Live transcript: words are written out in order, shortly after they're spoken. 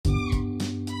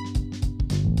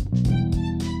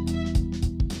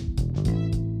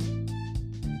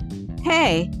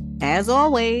Hey, as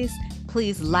always,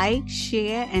 please like,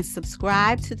 share, and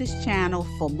subscribe to this channel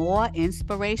for more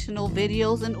inspirational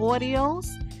videos and audios,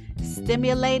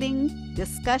 stimulating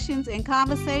discussions and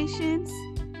conversations,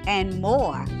 and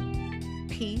more.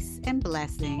 Peace and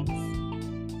blessings.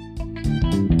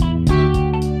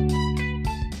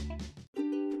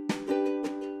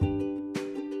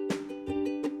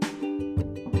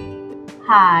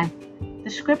 Hi, the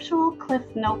Scriptural Cliff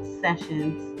Notes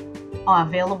sessions are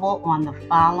available on the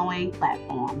following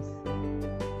platforms: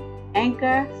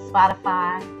 Anchor,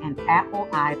 Spotify, and Apple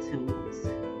iTunes.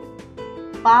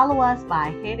 Follow us by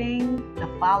hitting the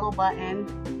follow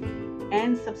button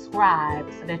and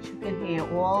subscribe so that you can hear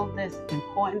all this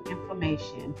important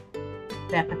information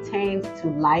that pertains to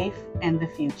life and the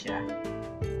future.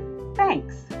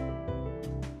 Thanks.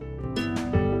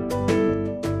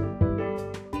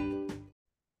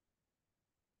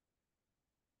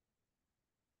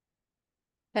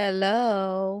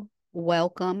 Hello,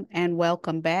 welcome and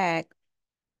welcome back.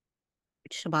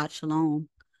 Shabbat Shalom.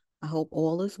 I hope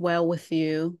all is well with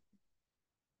you.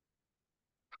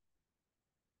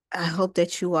 I hope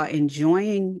that you are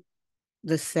enjoying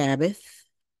the Sabbath,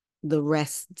 the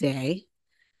rest day,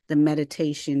 the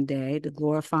meditation day, the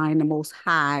glorifying the Most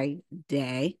High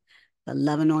day, the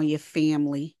loving on your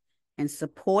family and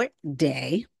support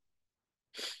day.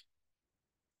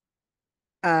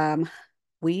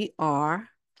 We are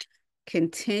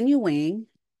continuing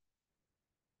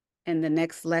in the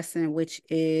next lesson, which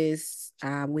is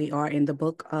we are in the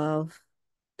book of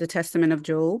the Testament of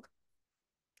Job.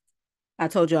 I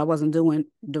told you I wasn't doing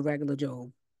the regular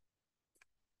Job.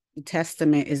 The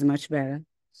Testament is much better.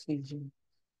 Excuse you.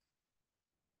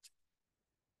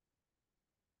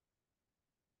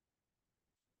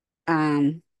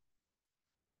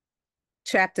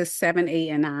 Chapters 7, 8,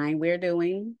 and 9 we're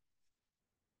doing.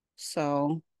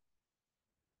 So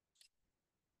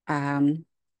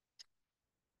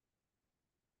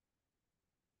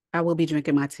I will be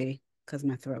drinking my tea because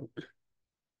my throat.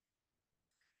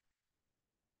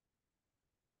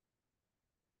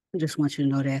 I just want you to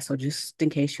know that. So just in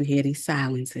case you hear these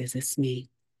silences, it's me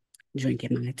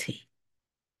drinking my tea.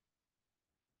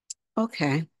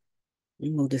 Okay. Let me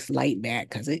move this light back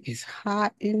because it is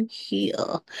hot in here.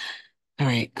 All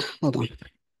right. Hold on.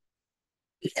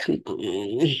 Come on.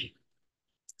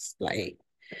 It's like,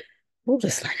 move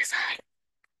this light aside.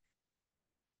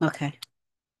 Okay.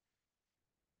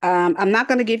 I'm not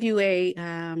going to give you a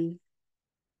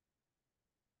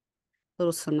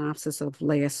little synopsis of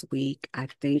last week. I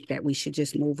think that we should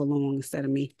just move along instead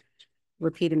of me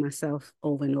repeating myself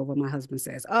over and over. My husband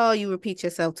says, "Oh, you repeat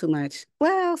yourself too much."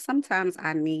 Well, sometimes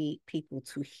I need people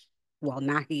to, well,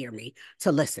 not hear me,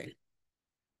 to listen.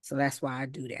 So that's why I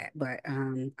do that. But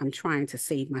I'm trying to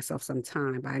save myself some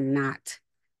time by not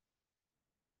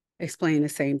explaining the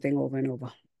same thing over and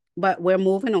over. But we're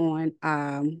moving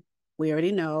on. We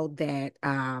already know that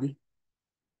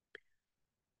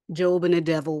Job and the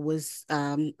devil was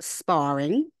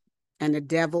sparring, and the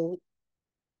devil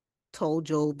told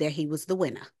Job that he was the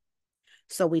winner.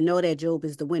 So we know that Job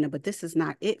is the winner, but this is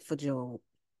not it for Job.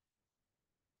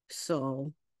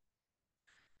 So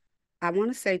I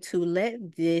want to say to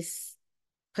let this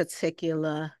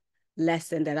particular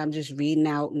lesson that I'm just reading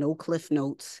out, no cliff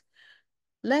notes,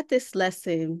 let this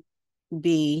lesson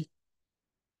be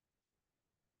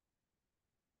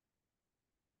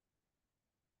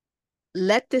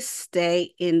let this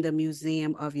stay in the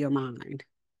museum of your mind.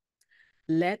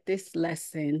 Let this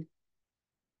lesson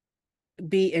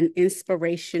be an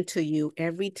inspiration to you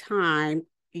every time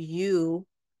you,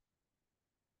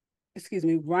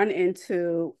 run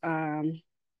into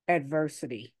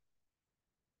adversity.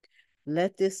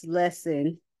 Let this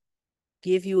lesson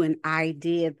give you an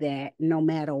idea that no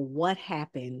matter what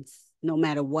happens,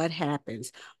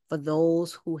 for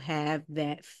those who have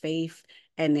that faith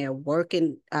and they're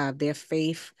working their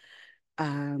faith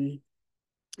and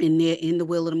they're in the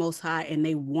will of the Most High and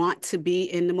they want to be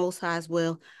in the Most High's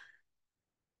will,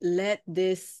 let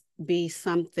this be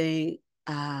something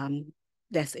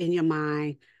that's in your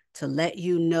mind to let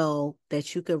you know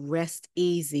that you could rest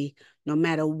easy no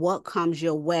matter what comes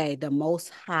your way. The Most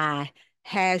High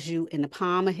has you in the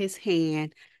palm of his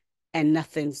hand and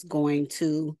nothing's going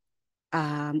to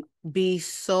be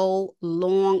so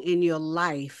long in your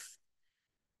life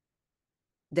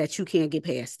that you can't get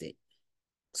past it.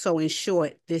 So in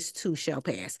short, this too shall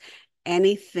pass.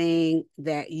 Anything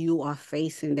that you are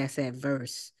facing that's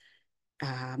adverse,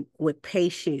 with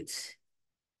patience,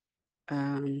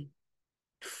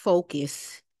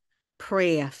 focus,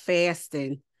 prayer,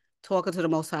 fasting, talking to the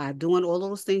Most High, doing all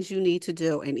those things you need to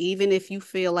do. And even if you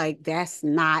feel like that's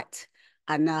not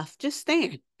enough. Just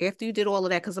stand after you did all of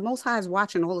that, because the Most High is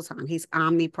watching all the time. He's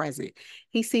omnipresent.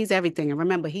 He sees everything. And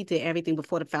remember, he did everything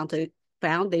before the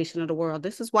foundation of the world.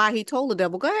 This is why he told the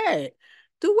devil, go ahead,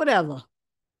 do whatever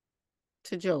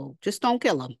to Job. Just don't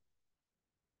kill him.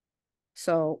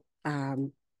 So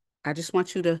I just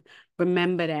want you to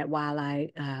remember that while I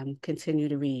continue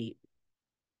to read.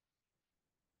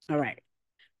 All right.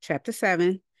 Chapter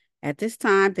 7. At this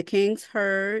time, the kings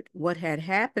heard what had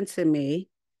happened to me,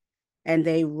 and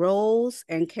they rose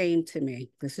and came to me.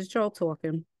 This is Job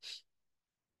talking.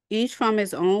 Each from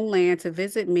his own land to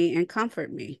visit me and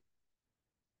comfort me.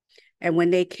 And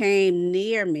when they came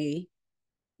near me,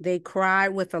 they cried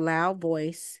with a loud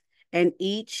voice, and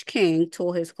each king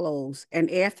tore his clothes. And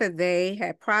after they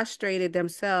had prostrated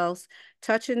themselves,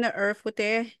 touching the earth with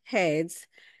their heads,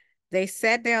 they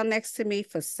sat down next to me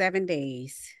for 7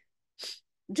 days.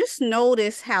 Just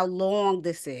notice how long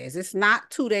this is. It's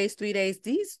not 2 days, 3 days.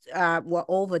 These were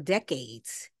over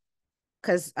decades,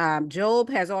 because Job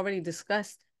has already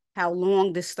discussed how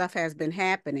long this stuff has been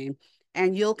happening.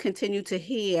 And you'll continue to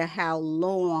hear how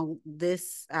long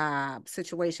this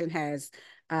situation has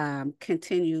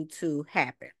continued to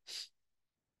happen.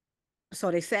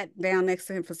 So they sat down next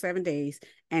to him for 7 days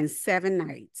and 7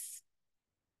 nights.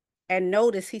 And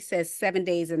notice he says 7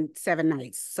 days and 7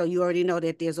 nights. So you already know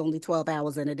that there's only 12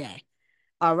 hours in a day,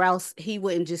 or else he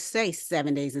wouldn't just say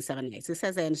 7 days and 7 nights. It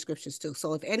says that in the scriptures too.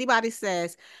 So if anybody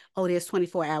says, oh, there's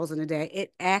 24 hours in a day,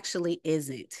 it actually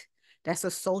isn't. That's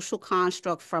a social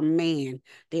construct from man.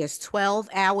 There's 12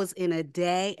 hours in a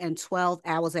day and 12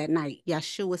 hours at night.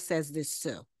 Yeshua says this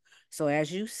too. So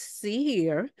as you see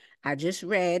here, I just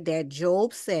read that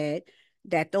Job said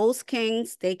that those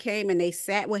kings, they came and they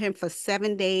sat with him for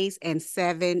 7 days and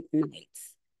 7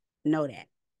 nights. Know that.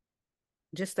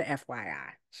 Just the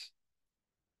FYI.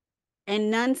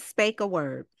 And none spake a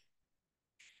word.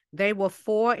 They were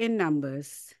 4 in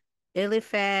numbers: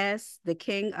 Eliphaz, the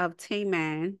king of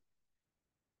Teman,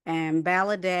 and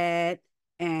Baladad,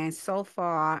 and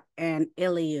Sophar, and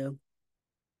Eliu.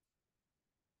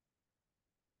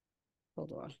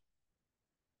 Hold on.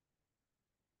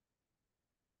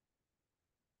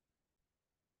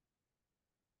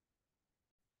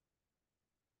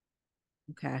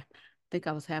 Okay. I think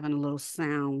I was having a little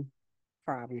sound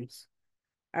problems.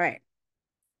 All right.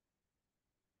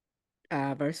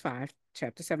 Verse 5,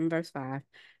 chapter 7, verse 5.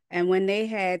 And when they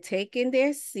had taken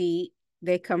their seat,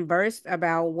 they conversed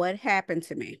about what happened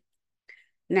to me.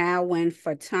 Now, when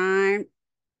for time,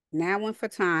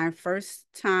 first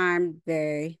time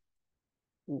they,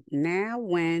 now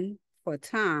when for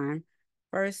time,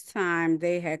 first time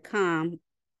they had come,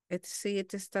 it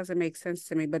just doesn't make sense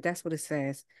to me, but that's what it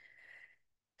says.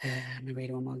 Let me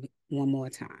read it one more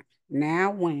time.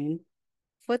 Now when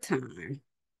for time,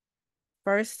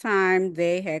 first time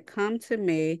they had come to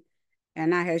me,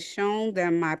 and I had shown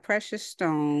them my precious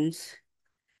stones,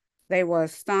 they were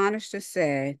astonished and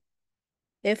said,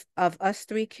 if of us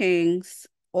 3 kings,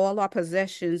 all our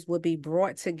possessions would be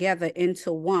brought together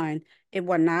into one, it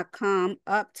would not come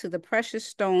up to the precious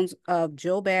stones of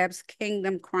Jobab's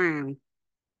kingdom crown.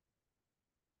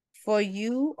 For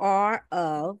you are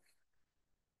of,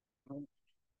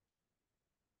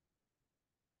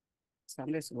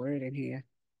 some this word in here,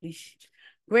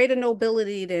 greater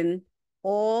nobility than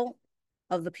all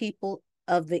of the people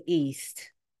of the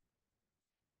East.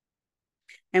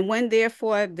 And when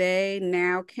therefore they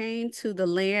now came to the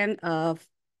land of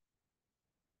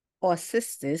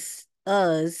Orcistus,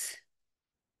 Uz,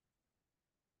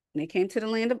 they came to the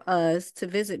land of Uz to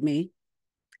visit me,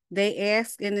 they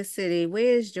asked in the city,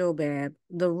 where is Jobab,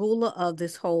 the ruler of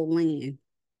this whole land?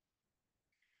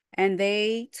 And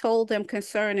they told them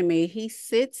concerning me, he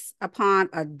sits upon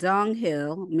a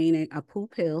dunghill, meaning a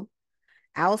poop hill,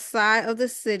 outside of the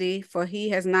city, for he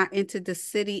has not entered the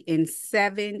city in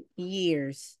 7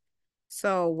 years.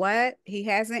 So what? He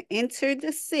hasn't entered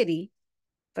the city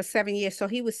for 7 years. So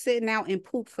he was sitting out in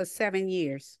poop for 7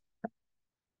 years.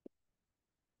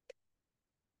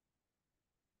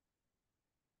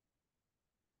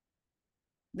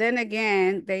 Then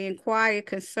again, they inquired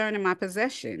concerning my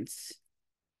possessions.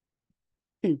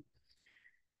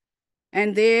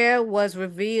 And there was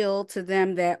revealed to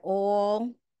them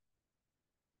all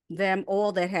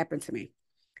that happened to me.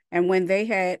 And when they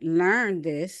had learned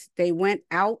this, they went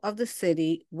out of the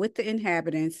city with the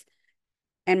inhabitants,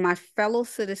 and my fellow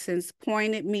citizens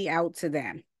pointed me out to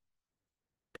them.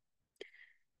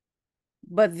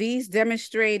 But these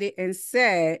demonstrated and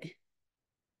said,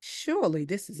 surely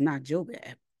this is not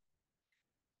Jobab.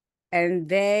 And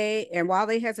while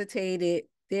they hesitated,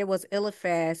 there was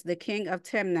Eliphaz, the king of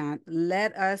Temnan.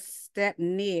 Let us step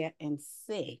near and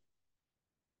see.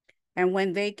 And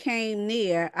when they came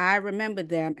near, I remembered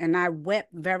them, and I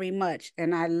wept very much,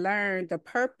 and I learned the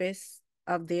purpose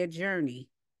of their journey.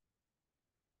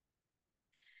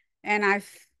 And I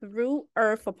threw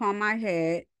earth upon my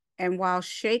head, and while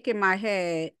shaking my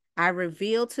head, I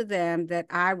revealed to them that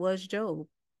I was Job.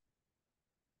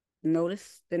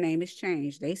 Notice the name is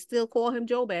changed. They still call him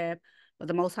Jobab, but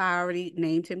the Most High already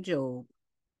named him Job.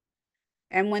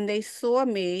 And when they saw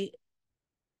me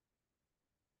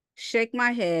shake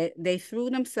my head, they threw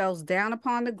themselves down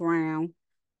upon the ground,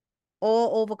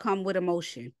 all overcome with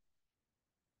emotion.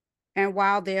 And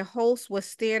while their host was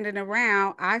standing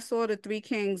around, I saw the three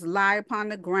kings lie upon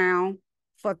the ground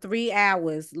for 3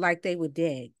 hours like they were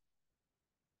dead.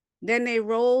 Then they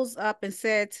rose up and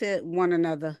said to one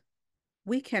another,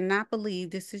 "We cannot believe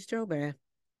this is Jobab."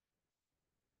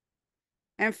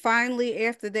 And finally,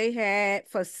 after they had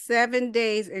for 7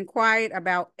 days inquired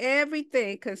about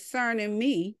everything concerning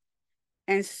me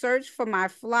and searched for my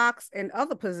flocks and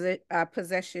other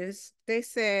possessions, they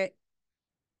said,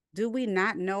 "Do we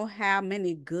not know how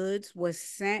many goods was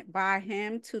sent by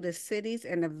him to the cities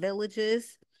and the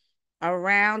villages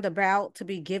around about to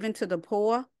be given to the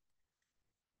poor,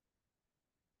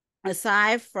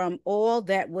 aside from all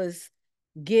that was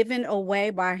given away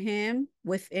by him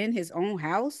within his own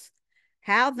house?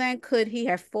 How then could he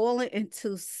have fallen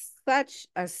into such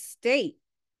a state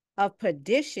of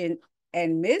perdition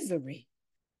and misery?"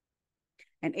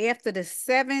 And after the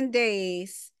 7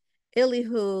 days,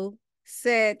 Elihu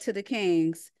said to the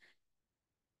kings,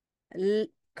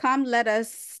 "Come, let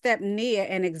us step near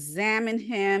and examine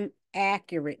him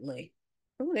accurately."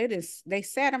 Ooh, they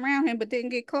sat around him but didn't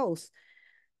get close.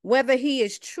 "Whether he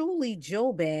is truly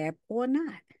Jobab or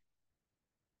not."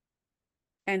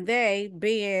 And they,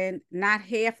 being not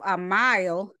half a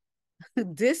mile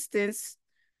distance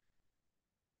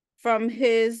from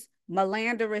his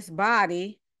melanderous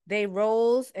body, they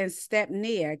rose and stepped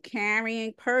near,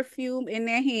 carrying perfume in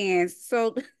their hands.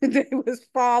 So they was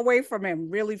far away from him,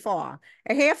 really far,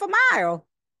 a half a mile,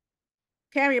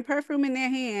 carrying perfume in their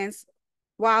hands,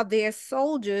 while their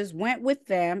soldiers went with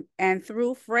them and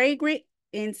threw fragrant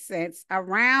incense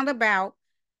around about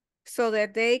so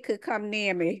that they could come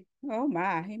near me. Oh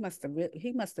my, he must have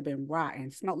been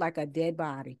rotten, smelled like a dead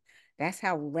body. That's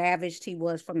how ravaged he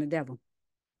was from the devil.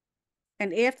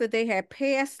 And after they had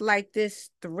passed like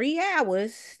this 3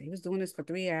 hours, they was doing this for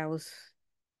 3 hours,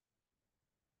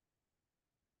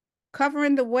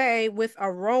 covering the way with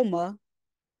aroma.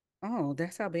 Oh,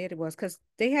 that's how bad it was, because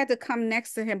they had to come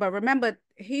next to him. But remember,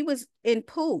 he was in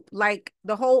poop, like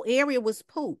the whole area was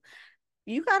poop.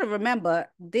 You got to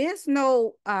remember, there's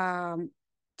no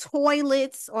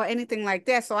toilets or anything like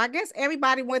that. So I guess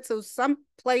everybody went to some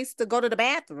place to go to the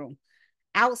bathroom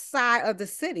outside of the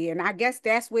city. And I guess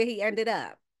that's where he ended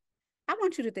up. I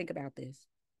want you to think about this.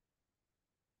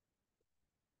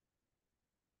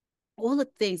 All the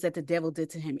things that the devil did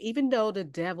to him, even though the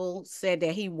devil said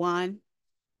that he won,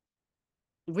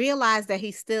 realize that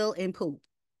he's still in poop.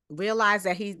 Realize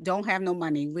that he don't have no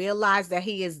money. Realize that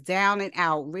he is down and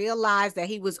out. Realize that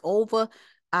he was over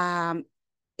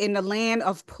in the land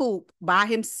of poop by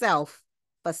himself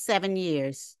for 7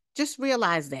 years. Just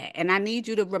realize that. And I need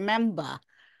you to remember,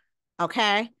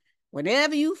 okay?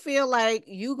 Whenever you feel like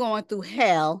you going through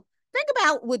hell, think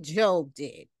about what Job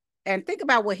did and think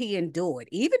about what he endured.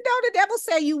 Even though the devil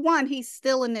said you won, he's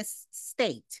still in this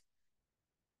state.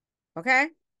 Okay?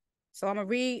 So I'm going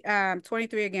to read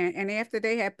 23 again. And after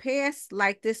they had passed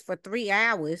like this for 3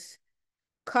 hours,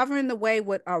 covering the way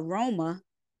with aroma,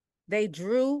 they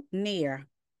drew near.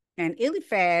 And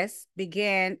Eliphaz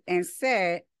began and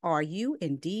said, "Are you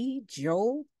indeed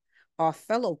Job, our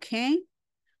fellow king?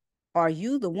 Are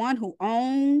you the one who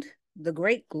owned the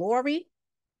great glory?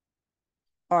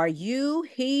 Are you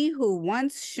he who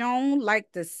once shone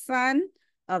like the sun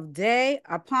of day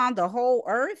upon the whole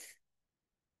earth?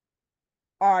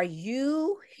 Are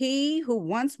you he who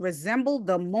once resembled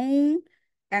the moon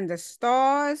and the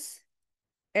stars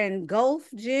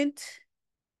engulfed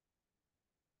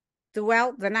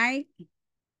throughout the night?"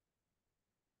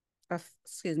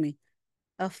 Excuse me,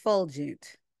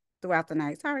 effulgent throughout the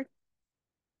night. Sorry.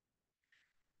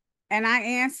 And I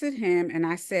answered him and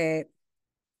I said,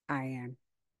 "I am."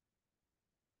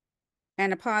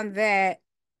 And upon that,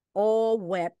 all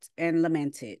wept and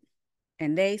lamented.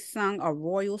 And they sung a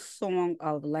royal song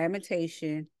of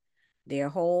lamentation, their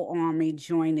whole army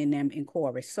joining them in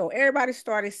chorus. So everybody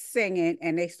started singing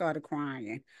and they started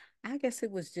crying. I guess it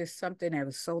was just something that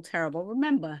was so terrible.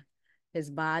 Remember,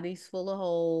 his body's full of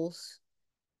holes.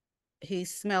 He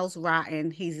smells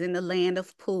rotten. He's in the land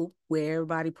of poop where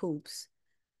everybody poops.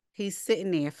 He's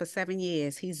sitting there for 7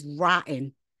 years. He's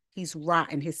rotten. He's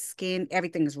rotten. His skin,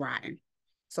 everything is rotten.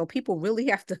 So people really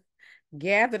have to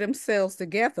gather themselves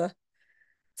together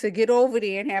to get over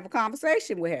there and have a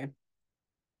conversation with him.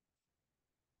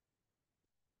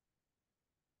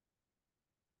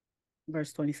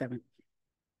 Verse 27.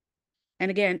 And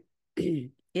again,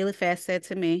 Eliphaz said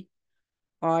to me,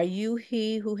 are you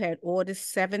he who had ordered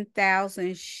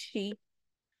 7,000 sheep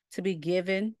to be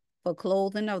given for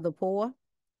clothing of the poor?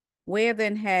 Where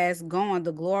then has gone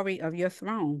the glory of your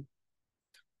throne?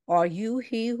 Are you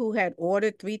he who had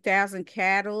ordered 3,000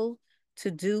 cattle to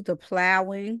do the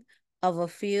plowing of a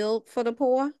field for the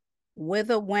poor?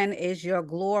 Whither when is your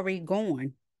glory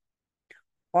gone?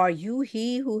 Are you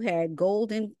he who had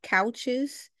golden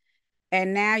couches,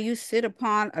 and now you sit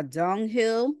upon a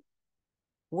dunghill?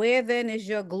 Where then is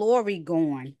your glory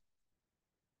gone?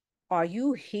 Are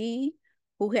you he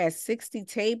who has 60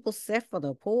 tables set for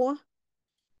the poor?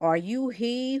 Are you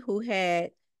he who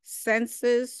had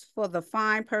censers for the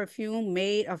fine perfume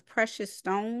made of precious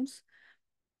stones?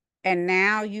 And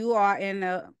now you are in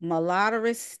a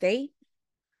malodorous state?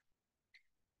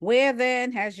 Where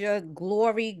then has your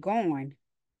glory gone?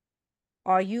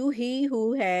 Are you he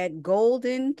who had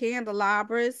golden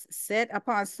candelabras set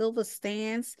upon silver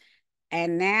stands,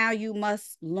 and now you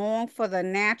must long for the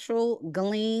natural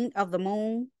gleam of the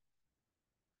moon?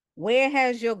 Where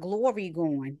has your glory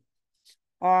gone?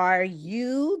 Are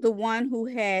you the one who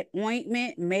had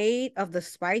ointment made of the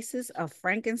spices of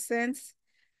frankincense,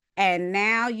 and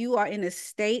now you are in a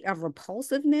state of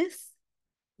repulsiveness?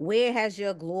 Where has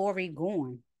your glory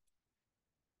gone?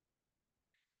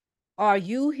 Are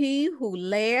you he who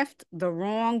laughed the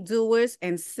wrongdoers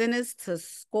and sinners to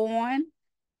scorn,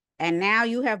 and now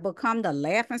you have become the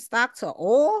laughingstock to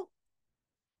all?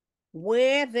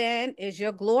 Where then is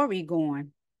your glory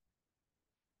gone?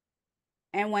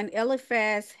 And when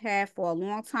Eliphaz had for a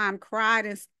long time cried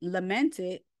and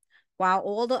lamented, while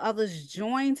all the others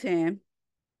joined him,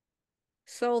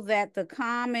 so that the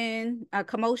common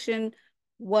commotion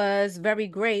was very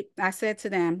great, I said to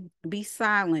them, be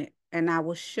silent, and I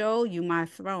will show you my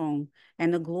throne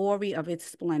and the glory of its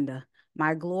splendor.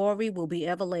 My glory will be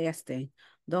everlasting.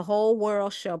 The whole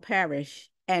world shall perish,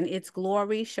 and its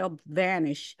glory shall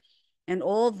vanish, and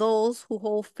all those who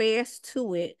hold fast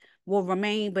to it will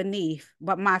remain beneath.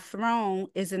 But my throne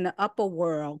is in the upper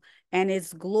world, and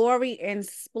its glory and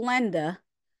splendor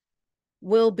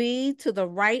will be to the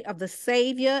right of the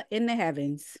Savior in the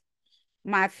heavens.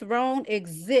 My throne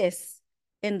exists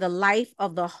in the life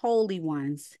of the holy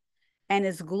ones, and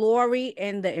its glory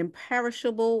in the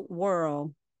imperishable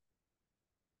world.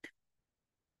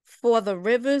 For the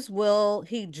rivers will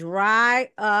he dry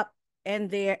up,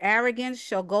 and their arrogance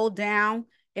shall go down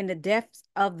in the depths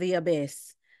of the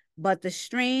abyss. But the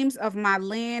streams of my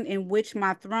land in which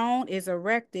my throne is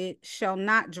erected shall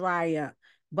not dry up,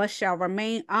 but shall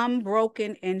remain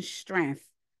unbroken in strength.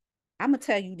 I'm going to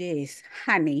tell you this,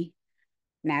 honey.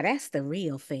 Now that's the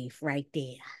real faith right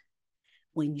there.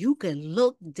 When you can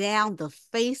look down the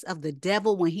face of the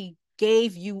devil when he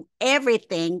gave you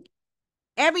everything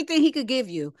he could give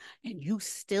you, and you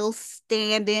still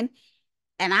standing.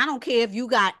 And I don't care if you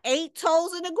got 8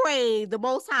 toes in the grave, the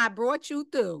Most High brought you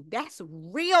through. That's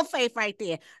real faith right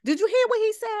there. Did you hear what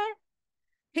he said?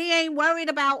 He ain't worried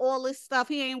about all this stuff.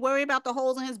 He ain't worried about the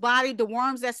holes in his body, the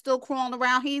worms that's still crawling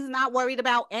around. He's not worried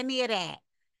about any of that.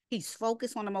 He's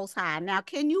focused on the Most High. Now,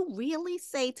 can you really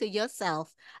say to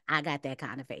yourself, I got that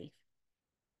kind of faith?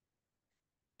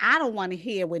 I don't want to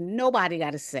hear what nobody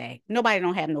got to say. Nobody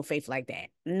don't have no faith like that.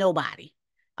 Nobody.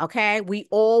 Okay? We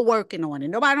all working on it.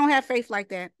 Nobody don't have faith like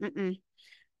that.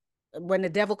 When the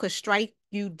devil could strike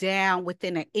you down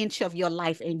within an inch of your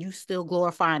life and you still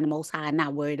glorifying the Most High,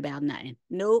 not worried about nothing.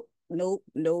 Nope, nope,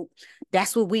 nope.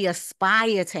 That's what we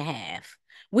aspire to have.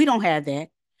 We don't have that.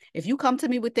 If you come to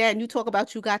me with that and you talk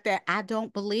about you got that, I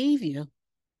don't believe you.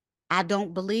 I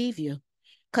don't believe you.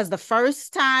 Because the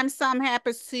first time something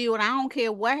happens to you, and I don't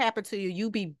care what happened to you, you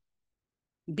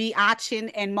be arching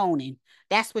and moaning.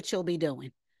 That's what you'll be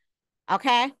doing.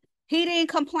 Okay? He didn't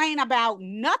complain about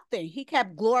nothing. He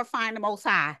kept glorifying the Most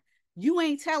High. You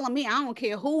ain't telling me, I don't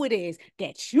care who it is,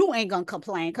 that you ain't going to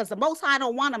complain, because the Most High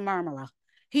don't want a murmurer.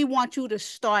 He wants you to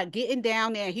start getting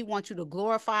down there. He wants you to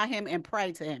glorify him and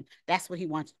pray to him. That's what he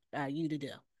wants you to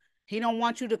do. He don't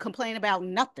want you to complain about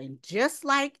nothing. Just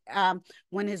like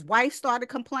when his wife started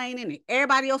complaining and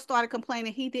everybody else started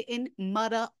complaining, he didn't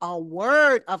mutter a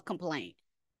word of complaint.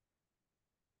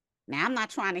 Now, I'm not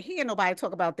trying to hear nobody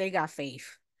talk about they got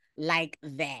faith like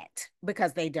that,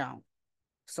 because they don't.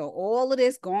 So all of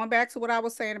this, going back to what I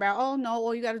was saying about, oh no,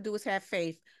 all you got to do is have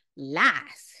faith.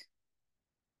 Lies.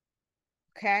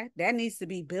 Okay? That needs to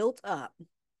be built up.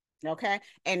 Okay.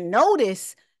 And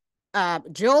notice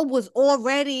Job was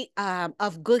already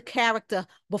of good character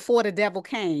before the devil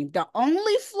came. The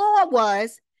only flaw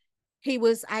was he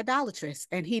was idolatrous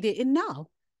and he didn't know.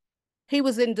 He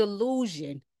was in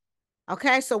delusion.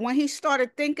 Okay. So when he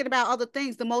started thinking about other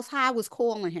things, the Most High was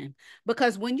calling him.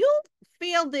 Because when you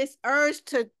feel this urge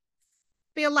to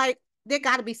feel like there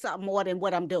got to be something more than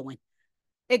what I'm doing,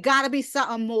 it got to be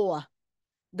something more.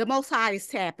 The Most High is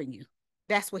tapping you.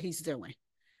 That's what he's doing.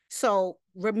 So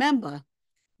remember,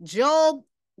 Job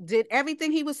did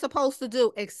everything he was supposed to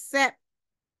do except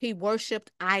he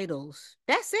worshiped idols.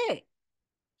 That's it.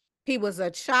 He was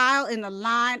a child in the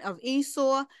line of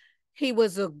Esau. He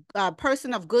was a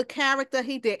person of good character.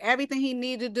 He did everything he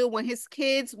needed to do when his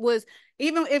kids was,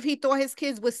 even if he thought his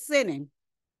kids was sinning,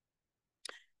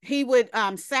 he would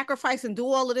sacrifice and do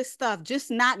all of this stuff, just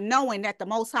not knowing that the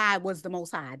Most High was the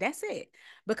Most High. That's it.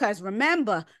 Because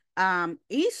remember,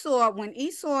 Esau, when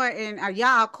Esau and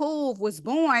Yaakov was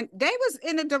born, they was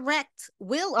in a direct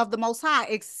will of the Most High,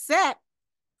 except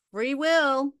free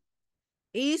will.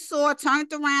 Esau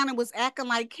turned around and was acting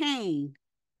like Cain.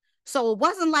 So it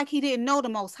wasn't like he didn't know the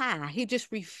Most High. He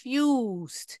just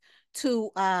refused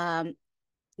to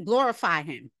glorify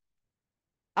him.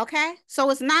 Okay. So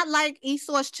it's not like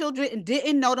Esau's children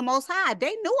didn't know the Most High.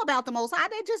 They knew about the Most High.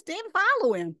 They just didn't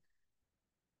follow him.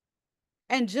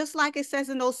 And just like it says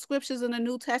in those scriptures in the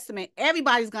New Testament,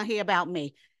 everybody's going to hear about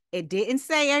me. It didn't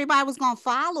say everybody was going to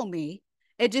follow me.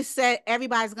 It just said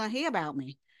everybody's going to hear about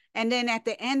me. And then at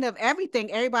the end of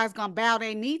everything, everybody's going to bow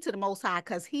their knee to the Most High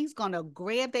because he's going to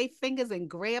grab their fingers and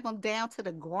grab them down to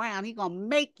the ground. He's going to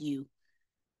make you.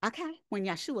 Okay. When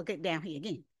Yeshua get down here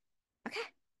again. Okay.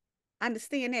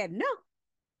 Understand that? No.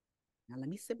 Now let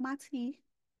me sip my tea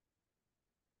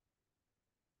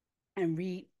and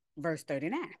read verse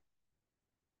 39.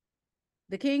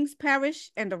 The kings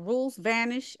perish and the rules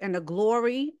vanish and the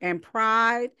glory and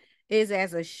pride is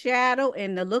as a shadow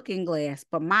in the looking glass.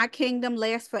 But my kingdom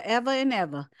lasts forever and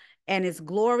ever, and its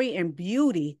glory and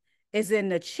beauty is in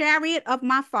the chariot of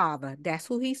my father. That's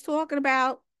who he's talking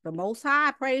about. The Most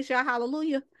High. Praise Yah.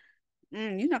 Hallelujah.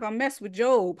 You're not going to mess with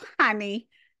Job, honey.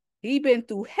 He been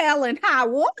through hell and high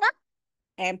water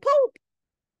and poop.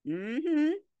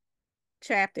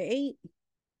 Chapter 8.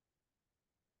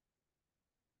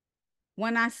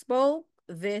 When I spoke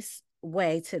this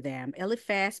way to them,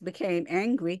 Eliphaz became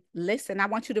angry. Listen, I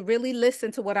want you to really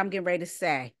listen to what I'm getting ready to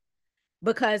say.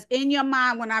 Because in your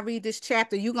mind, when I read this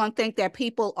chapter, you're going to think that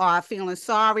people are feeling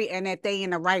sorry and that they in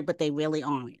the right, but they really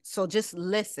aren't. So just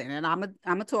listen, and I'm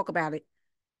gonna talk about it.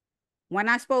 When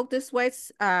I spoke this way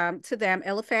to them,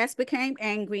 Eliphaz became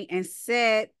angry and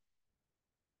said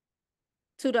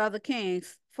to the other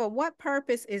kings, for what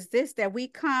purpose is this that we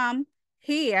come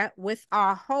here with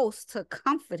our host to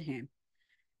comfort him?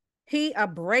 He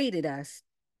upbraided us.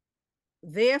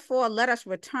 Therefore, let us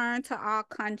return to our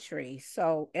country.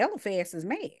 So Eliphaz is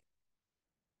mad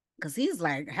because he's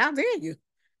like, how dare you?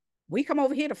 We come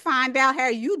over here to find out how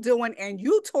you doing and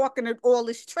you talking all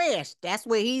this trash. That's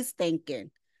what he's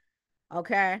thinking.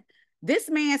 Okay. This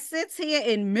man sits here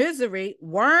in misery,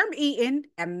 worm eaten,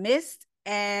 amidst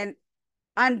an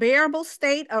unbearable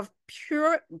state of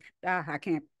I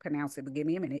can't pronounce it, but give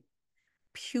me a minute.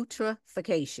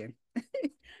 Putrefaction.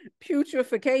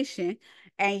 Putrefaction.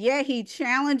 And yet he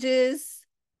challenges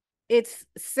its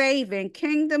saving.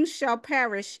 Kingdoms shall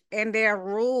perish and their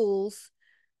rules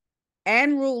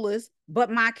and rulers, but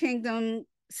my kingdom,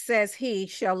 says he,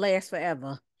 shall last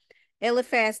forever.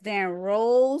 Eliphaz then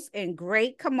rose in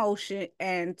great commotion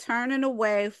and turning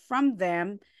away from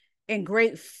them in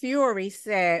great fury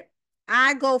said,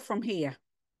 I go from here.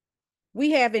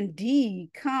 We have indeed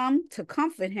come to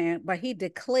comfort him, but he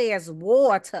declares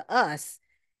war to us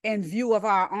in view of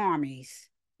our armies.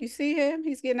 You see him?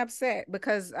 He's getting upset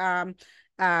because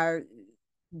uh,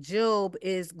 Job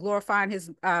is glorifying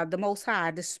his the Most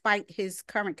High despite his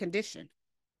current condition.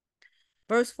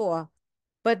 Verse 4.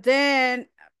 But then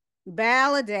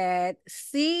Baldad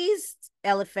seized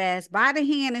Eliphaz by the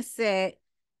hand and said,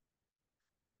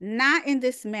 not in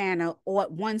this manner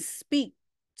ought one speak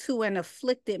to an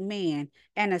afflicted man,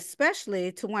 and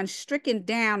especially to one stricken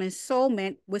down in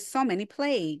with so many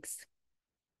plagues.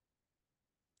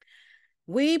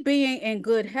 We, being in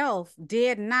good health,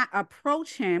 dared not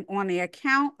approach him on the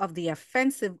account of the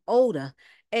offensive odor,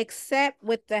 except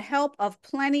with the help of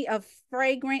plenty of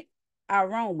fragrant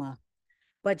aroma.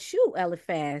 But you,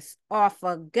 Eliphaz, are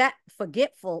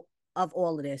forgetful of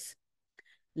all of this.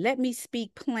 Let me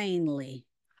speak plainly.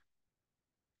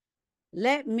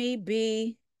 Let me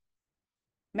be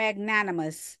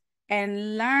magnanimous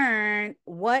and learn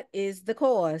what is the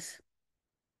cause.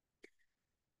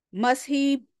 Must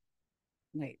he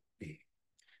Wait.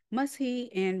 Must he,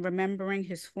 in remembering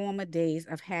his former days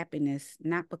of happiness,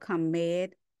 not become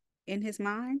mad in his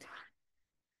mind?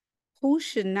 Who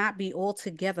should not be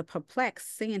altogether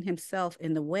perplexed, seeing himself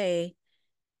in the way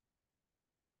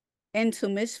into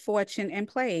misfortune and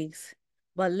plagues?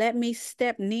 But let me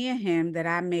step near him that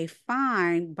I may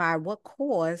find by what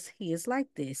cause he is like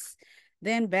this.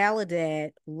 Then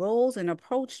Baladad rose and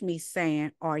approached me,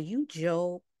 saying, Are you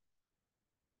Job?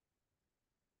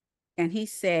 And he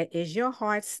said, Is your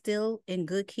heart still in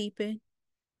good keeping?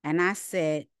 And I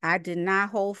said, I did not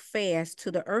hold fast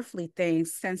to the earthly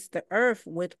things, since the earth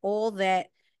with all that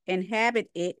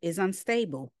inhabit it is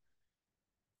unstable.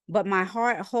 But my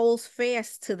heart holds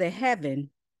fast to the heaven,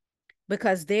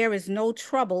 because there is no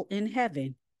trouble in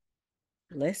heaven.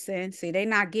 Listen, see, they're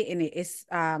not getting it. It's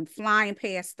flying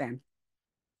past them.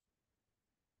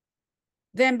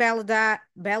 Then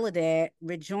Baladad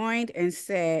rejoined and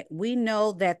said, We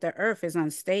know that the earth is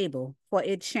unstable, for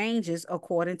it changes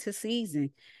according to season.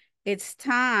 Its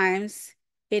times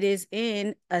it is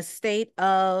in a state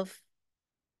of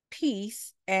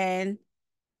peace, and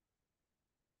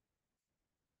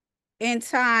in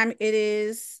time it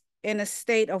is in a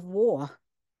state of war.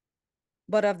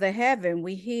 But of the heaven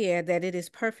we hear that it is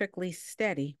perfectly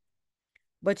steady.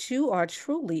 But you are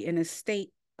truly in a state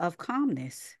of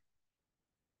calmness.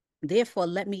 Therefore,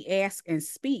 let me ask and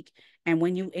speak. And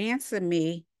when you answer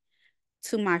me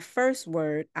to my first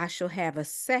word, I shall have a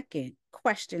second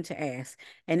question to ask.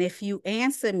 And if you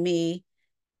answer me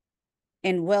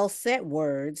in well set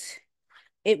words,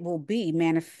 it will be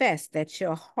manifest that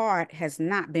your heart has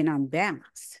not been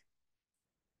unbalanced.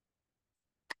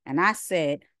 And I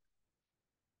said,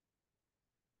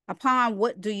 Upon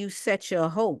what do you set your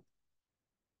hope?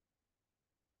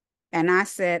 And I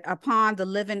said, Upon the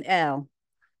living El.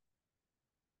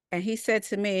 And he said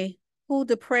to me, Who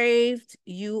depraved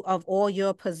you of all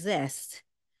your possessed?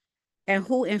 And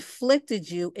who inflicted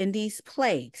you in these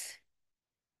plagues?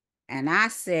 And I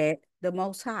said, The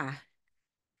Most High.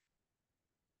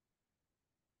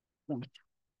 And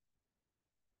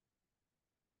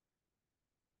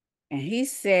he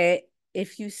said,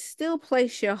 If you still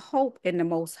place your hope in the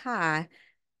Most High,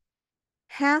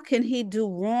 how can he do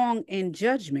wrong in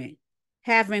judgment?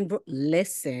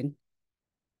 Listen,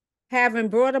 having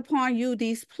brought upon you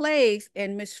these plagues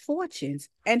and misfortunes,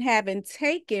 and having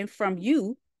taken from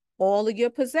you all of your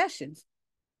possessions.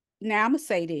 Now I'm going to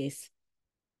say this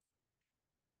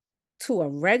to a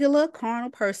regular carnal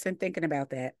person thinking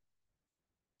about that.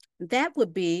 That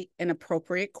would be an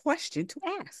appropriate question to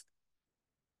ask.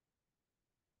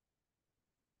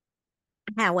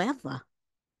 However,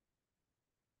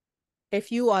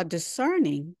 if you are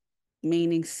discerning,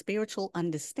 meaning spiritual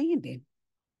understanding,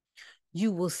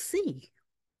 you will see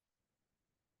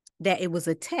that it was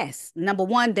a test. Number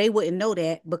one, they wouldn't know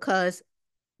that because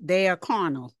they are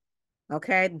carnal,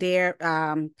 okay? They're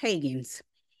pagans.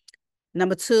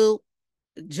 Number two,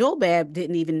 Jobab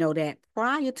didn't even know that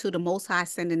prior to the Most High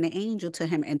sending the angel to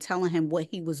him and telling him what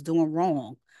he was doing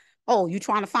wrong. Oh, you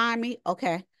trying to find me?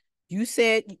 Okay. You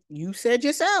said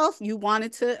yourself you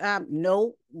wanted to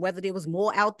know whether there was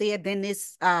more out there than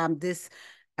this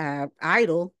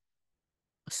idol.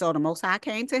 So the Most High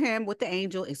came to him with the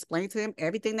angel, explained to him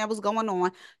everything that was going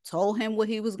on, told him what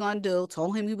he was going to do,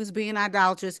 told him he was being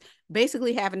idolatrous,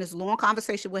 basically having this long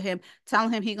conversation with him,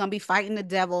 telling him he's going to be fighting the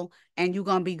devil and you're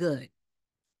going to be good.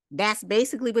 That's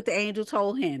basically what the angel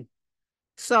told him.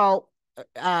 So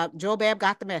Jobab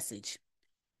got the message.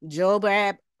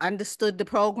 Jobab understood the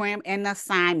program and the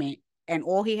assignment, and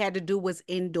all he had to do was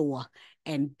endure.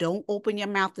 And don't open your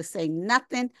mouth to say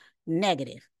nothing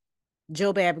negative.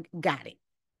 Jobab got it.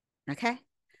 Okay?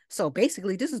 So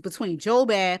basically, this is between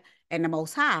Jobab and the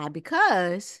Most High,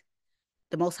 because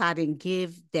the Most High didn't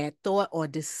give that thought or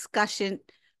discussion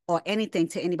or anything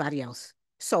to anybody else.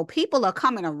 So people are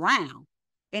coming around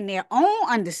in their own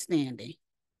understanding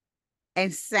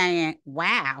and saying,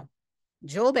 wow,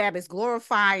 Jobab is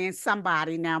glorifying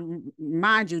somebody. Now,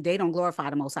 mind you, they don't glorify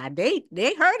the Most High.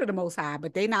 They heard of the Most High,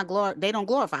 but they don't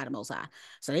glorify the Most High.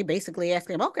 So they basically ask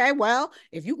him, okay, well,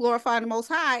 if you glorify the Most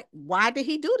High, why did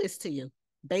he do this to you?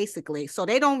 Basically. So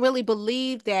they don't really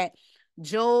believe that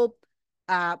Job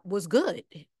was good.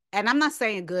 And I'm not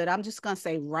saying good. I'm just going to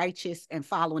say righteous and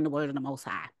following the word of the Most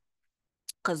High.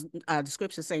 Because the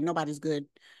scriptures say nobody's good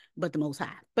but the Most High.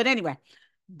 But anyway,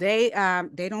 they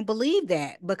don't believe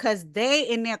that, because they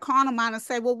in their carnal mind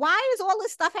say, well, why is all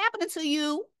this stuff happening to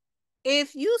you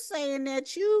if you saying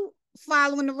that you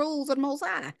following the rules of the Most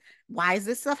High? Why is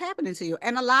this stuff happening to you?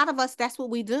 And a lot of us, that's what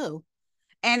we do.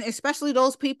 And especially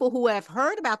those people who have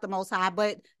heard about the Most High,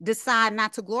 but decide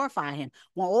not to glorify him.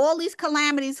 When all these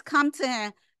calamities come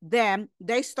to them,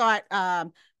 they start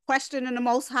questioning the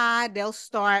Most High. They'll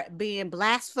start being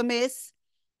blasphemous,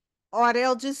 or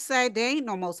they'll just say they ain't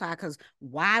no Most High, because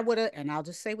why would a, and I'll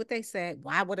just say what they said,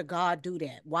 why would a God do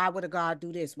that? Why would a God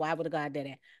do this? Why would a God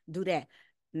do that?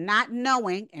 Not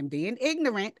knowing and being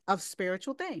ignorant of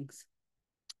spiritual things.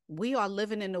 We are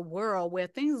living in a world where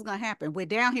things are going to happen. We're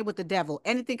down here with the devil.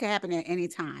 Anything can happen at any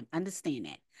time. Understand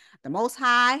that. The Most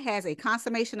High has a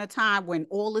consummation of time when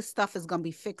all this stuff is going to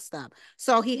be fixed up.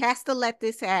 So he has to let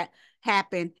this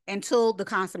happen until the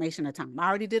consummation of time. I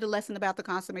already did a lesson about the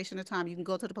consummation of time. You can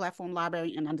go to the platform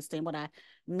library and understand what I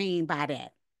mean by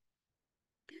that.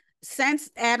 Since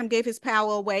Adam gave his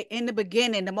power away in the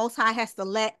beginning, the Most High has to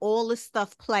let all this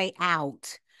stuff play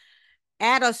out.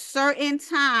 At a certain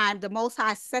time, the Most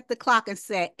High set the clock and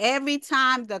said, every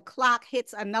time the clock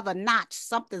hits another notch,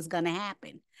 something's going to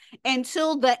happen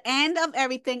until the end of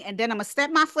everything. And then I'm going to step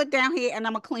my foot down here and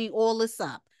I'm going to clean all this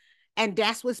up. And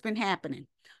that's what's been happening.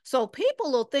 So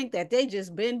people will think that they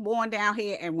just been born down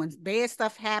here, and when bad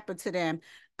stuff happened to them,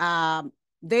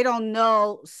 they don't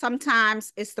know.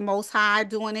 Sometimes it's the Most High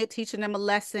doing it, teaching them a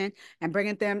lesson and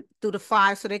bringing them through the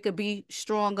fire so they could be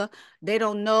stronger. They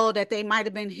don't know that they might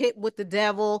have been hit with the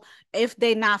devil if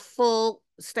they're not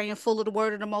staying full of the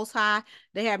word of the Most High.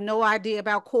 They have no idea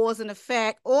about cause and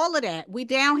effect, all of that. We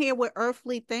down here with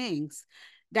earthly things.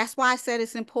 That's why I said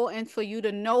it's important for you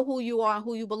to know who you are and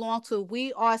who you belong to.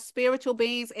 We are spiritual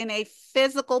beings in a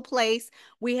physical place.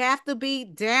 We have to be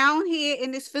down here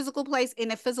in this physical place in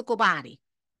a physical body.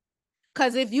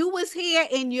 Because if you was here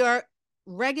in your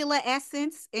regular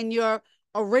essence, in your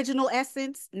original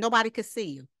essence, nobody could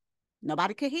see you.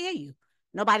 Nobody could hear you.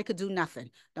 Nobody could do nothing.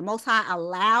 The Most High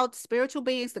allowed spiritual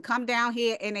beings to come down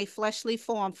here in a fleshly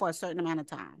form for a certain amount of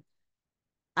time.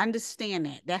 Understand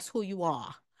that. That's who you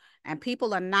are. And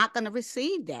people are not going to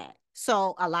receive that.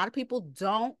 So a lot of people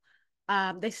don't.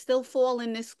 They still fall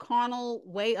in this carnal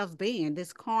way of being,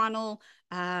 this carnal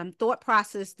thought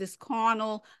process, this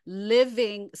carnal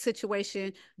living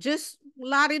situation, just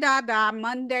la-di-da-da,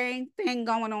 mundane thing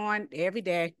going on every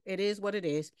day. It is what it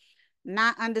is.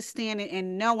 Not understanding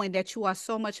and knowing that you are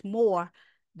so much more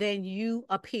than you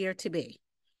appear to be.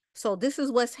 So this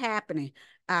is what's happening.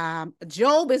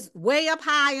 Job is way up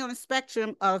high on the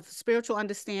spectrum of spiritual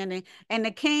understanding, and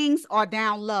the kings are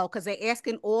down low because they're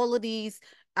asking all of these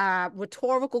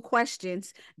rhetorical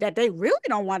questions that they really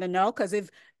don't want to know, because if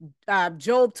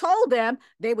Job told them,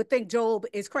 they would think Job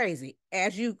is crazy.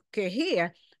 As you can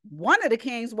hear, one of the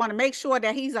kings want to make sure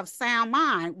that he's of sound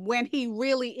mind when he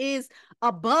really is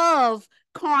above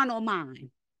carnal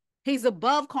mind. He's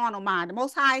above carnal mind. The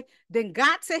Most High then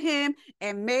got to him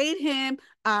and made him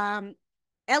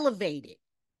elevated,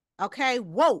 okay,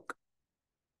 woke,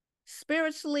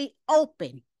 spiritually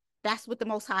open. That's what the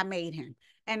Most High made him.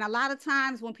 And a lot of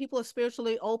times when people are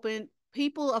spiritually open,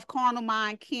 people of carnal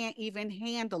mind can't even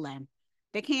handle them.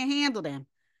 They can't handle them.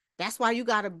 That's why you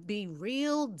got to be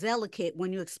real delicate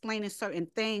when you're explaining certain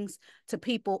things to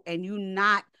people and you're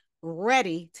not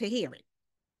ready to hear it.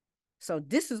 So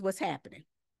this is what's happening.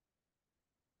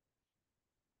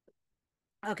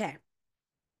 Okay.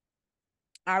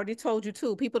 I already told you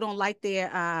too, people don't like they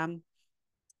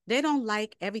don't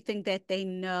like everything that they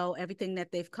know, everything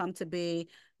that they've come to be,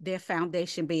 their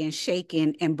foundation being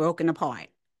shaken and broken apart.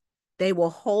 They will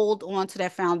hold on to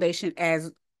that foundation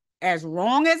as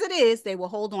wrong as it is. They will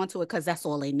hold on to it because that's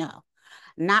all they know,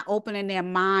 not opening their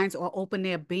minds or open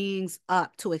their beings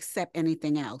up to accept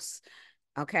anything else.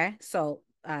 Okay, so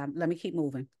let me keep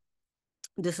moving.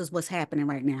 This is what's happening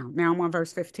right now. Now I'm on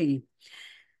verse 15.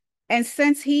 And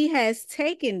since he has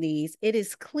taken these, it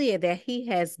is clear that he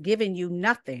has given you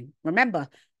nothing. Remember,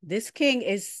 this king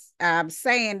is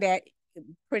saying that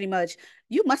pretty much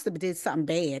you must have did something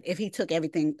bad if he took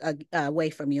everything away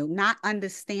from you, not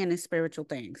understanding spiritual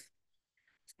things.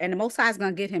 And the Most High is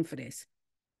going to get him for this.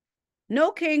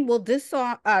 No king will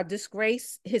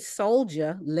disgrace his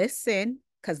soldier. Listen,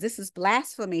 because this is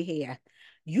blasphemy here.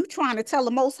 You trying to tell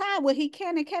the Most High what he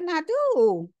can and cannot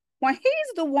do when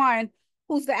he's the one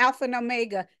who's the Alpha and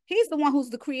Omega. He's the one who's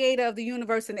the creator of the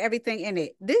universe and everything in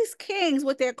it. These kings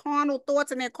with their carnal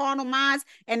thoughts and their carnal minds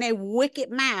and their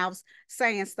wicked mouths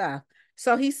saying stuff.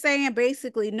 So he's saying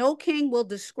basically no king will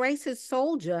disgrace his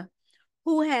soldier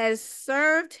who has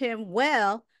served him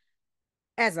well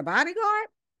as a bodyguard.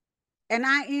 And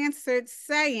I answered,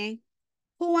 saying,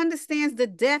 who understands the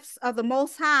depths of the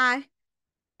Most High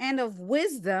and of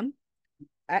wisdom,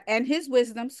 and his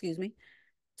wisdom, excuse me,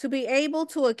 to be able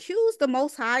to accuse the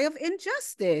Most High of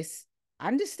injustice.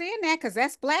 Understand that, because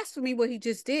that's blasphemy what he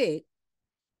just did.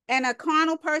 And a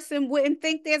carnal person wouldn't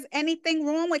think there's anything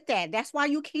wrong with that. That's why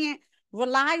you can't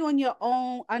rely on your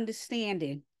own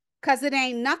understanding, because it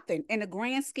ain't nothing in the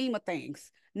grand scheme of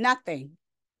things. Nothing.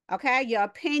 Okay? Your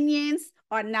opinions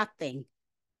are nothing.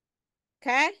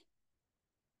 Okay?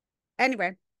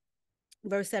 Anyway,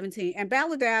 verse 17. And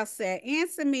Balaam said,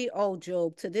 answer me, O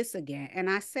Job, to this again. And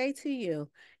I say to you,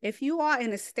 if you are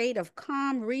in a state of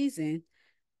calm reason,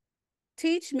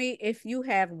 teach me if you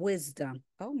have wisdom.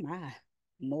 Oh my.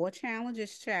 More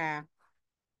challenges, child.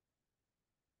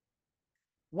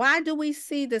 Why do we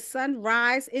see the sun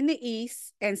rise in the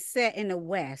east and set in the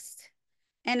west?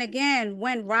 And again,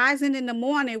 when rising in the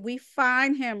morning, we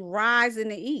find him rise in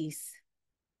the east.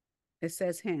 It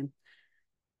says him.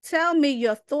 Tell me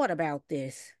your thought about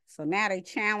this. So now they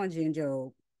challenging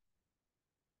Job.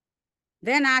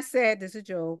 Then I said, this is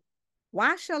Job,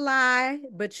 why shall I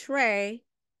betray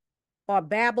or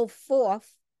babble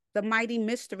forth the mighty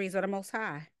mysteries of the Most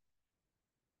High?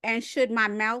 And should my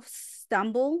mouth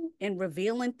stumble in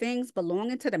revealing things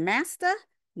belonging to the Master?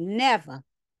 Never.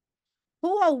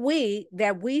 Who are we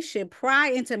that we should pry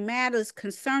into matters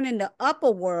concerning the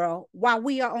upper world while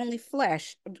we are only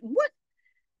flesh? What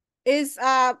is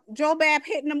Jobab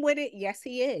hitting him with it? Yes,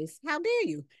 he is. How dare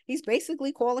you? He's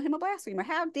basically calling him a blasphemer.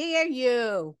 How dare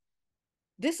you?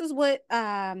 This is what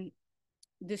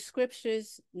the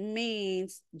scriptures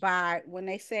means by when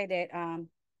they say that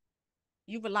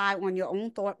you rely on your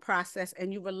own thought process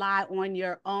and you rely on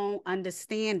your own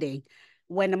understanding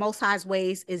when the Most High's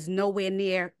ways is nowhere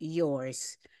near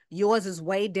yours. Yours is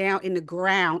way down in the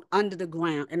ground, under the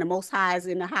ground, and the Most High is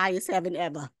in the highest heaven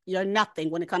ever. You're nothing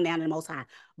when it comes down to the Most High.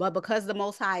 But because the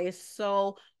Most High is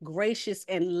so gracious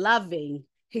and loving,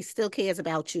 he still cares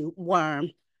about you,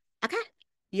 worm. Okay?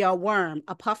 You're a worm,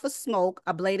 a puff of smoke,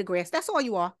 a blade of grass. That's all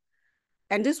you are.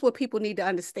 And this is what people need to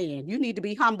understand. You need to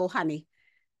be humble, honey.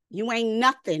 You ain't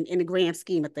nothing in the grand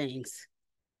scheme of things.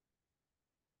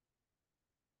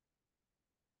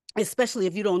 Especially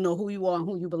if you don't know who you are and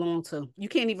who you belong to. You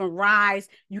can't even rise.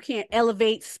 You can't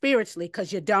elevate spiritually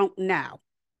because you don't know.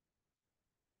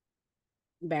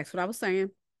 That's what I was saying. I'm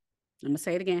going to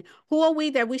say it again. Who are we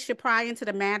that we should pry into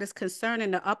the matters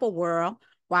concerning the upper world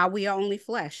while we are only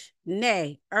flesh?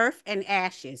 Nay, earth and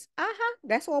ashes.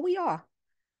 That's all we are.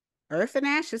 Earth and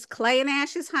ashes, clay and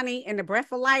ashes, honey, and the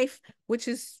breath of life, which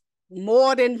is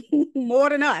more than more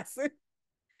than us.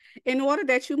 In order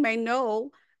that you may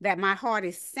know that my heart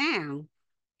is sound,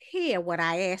 hear what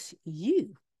I ask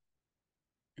you.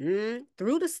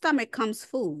 Through the stomach comes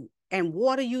food, and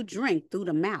water you drink through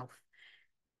the mouth.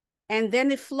 And then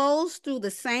it flows through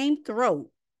the same throat.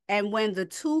 And when the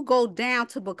two go down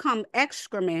to become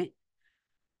excrement,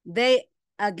 they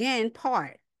again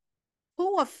part.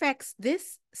 Who affects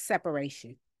this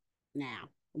separation? Now,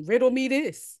 riddle me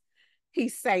this,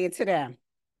 he's saying to them.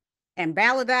 And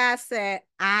Baladai said,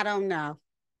 I don't know.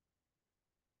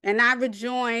 And I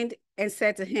rejoined and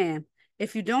said to him,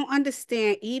 if you don't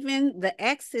understand even the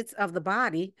exits of the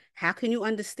body, how can you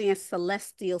understand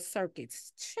celestial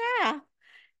circuits? Child,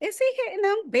 is he hitting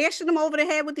them, bashing them over the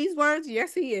head with these words?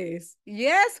 Yes, he is.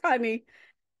 Yes, honey.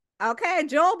 Okay,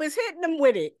 Job is hitting them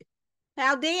with it.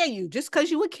 How dare you? Just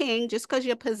because you a king, just because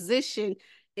your position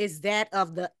is that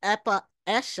of the upper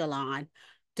echelon,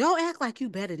 don't act like you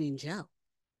better than Job.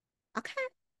 Okay?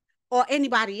 Or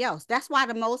anybody else. That's why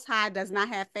the Most High does not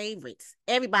have favorites.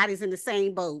 Everybody's in the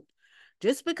same boat.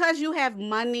 Just because you have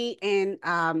money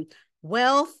and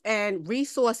wealth and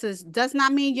resources does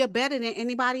not mean you're better than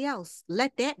anybody else.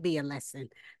 Let that be a lesson.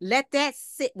 Let that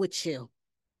sit with you.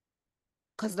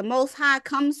 Because the Most High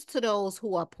comes to those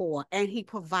who are poor and he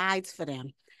provides for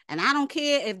them. And I don't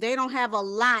care if they don't have a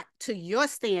lot to your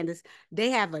standards,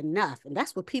 they have enough. And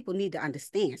that's what people need to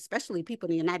understand, especially people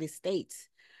in the United States.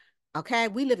 Okay,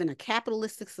 we live in a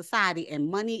capitalistic society and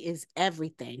money is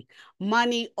everything.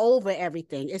 Money over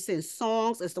everything. It's in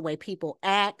songs, it's the way people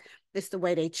act, it's the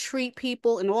way they treat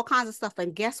people and all kinds of stuff.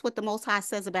 And guess what the Most High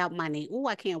says about money? Oh,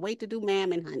 I can't wait to do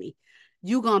mammon, honey.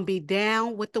 You're going to be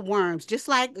down with the worms. Just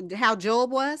like how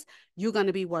Job was, you're going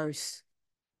to be worse.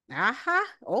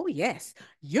 Oh, yes.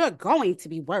 You're going to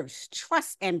be worse.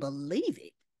 Trust and believe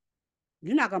it.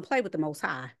 You're not going to play with the Most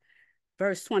High.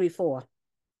 Verse 24.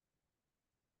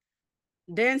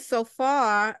 Then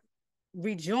Sophar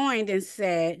rejoined and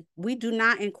said, we do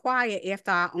not inquire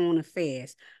after our own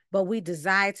affairs, but we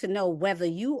desire to know whether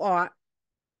you are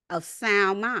of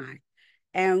sound mind.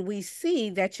 And we see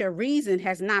that your reason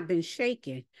has not been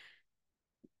shaken.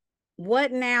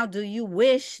 What now do you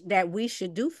wish that we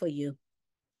should do for you?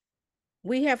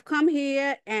 We have come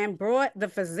here and brought the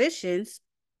physicians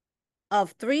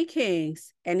of 3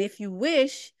 kings. And if you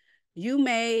wish, you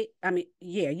may,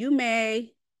 you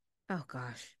may Oh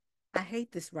gosh, I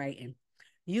hate this writing.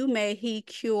 You may he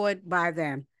cured by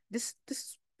them. This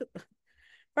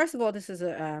first of all, this is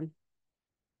a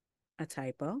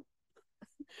typo.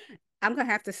 I'm gonna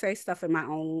have to say stuff in my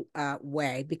own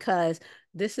way because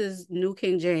this is New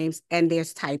King James and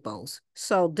there's typos.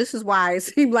 So this is why it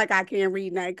seems like I can't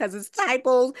read that because it's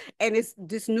typos and it's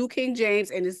this New King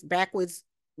James and it's backwards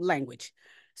language.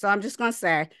 So I'm just gonna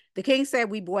say the king said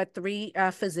we brought three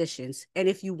physicians, and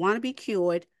if you want to be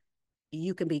cured,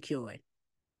 you can be cured.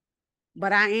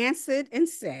 But I answered and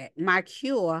said, my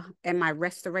cure and my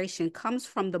restoration comes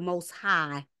from the Most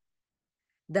High,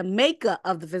 the maker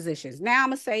of the physicians. Now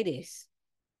I'm gonna say this.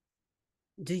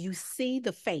 Do you see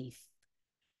the faith?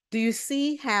 Do you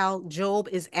see how Job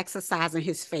is exercising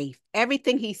his faith?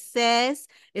 Everything he says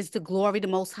is to glory the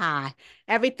Most High.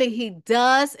 Everything he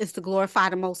does is to glorify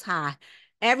the Most High.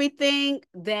 Everything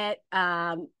that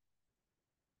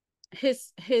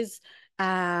his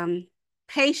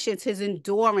patience, his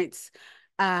endurance,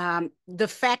 the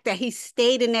fact that he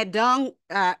stayed in that dung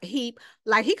heap,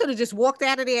 like he could have just walked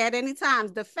out of there at any time.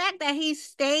 The fact that he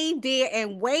stayed there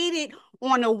and waited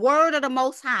on the word of the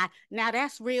Most High. Now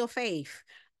that's real faith.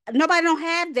 Nobody don't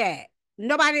have that.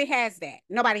 Nobody has that.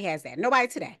 Nobody has that. Nobody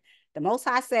today. The Most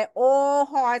High said, all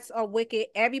hearts are wicked.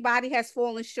 Everybody has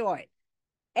fallen short.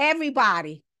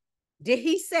 Everybody. Did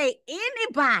he say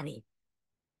anybody?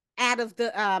 Out of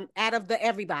the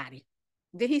everybody?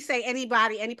 Did he say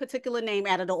anybody, any particular name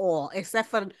out of the all, except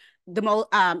for the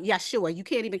Yeshua? You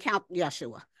can't even count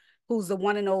Yeshua, who's the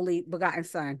one and only begotten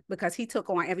son, because he took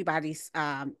on everybody's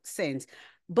sins.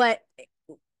 But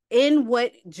in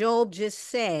what Job just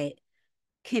said,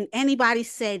 can anybody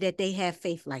say that they have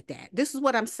faith like that? This is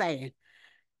what I'm saying.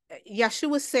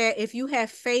 Yeshua said, if you have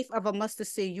faith of a mustard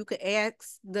seed, you could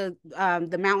ask the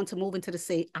mountain to move into the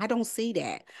sea. I don't see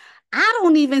that. I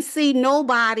don't even see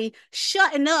nobody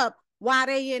shutting up while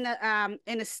they in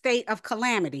a state of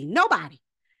calamity. Nobody.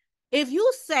 If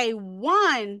you say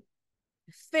one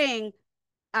thing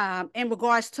in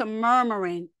regards to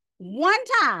murmuring one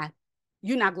time,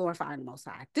 you're not glorifying the Most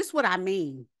High. This is what I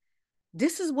mean.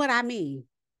 This is what I mean.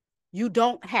 You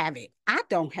don't have it. I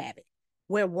don't have it.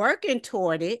 We're working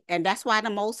toward it. And that's why the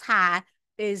Most High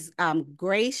is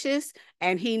gracious,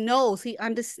 and he knows, he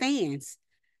understands.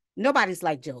 Nobody's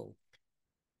like Job.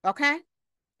 Okay.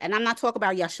 And I'm not talking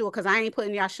about Yeshua because I ain't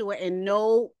putting Yeshua in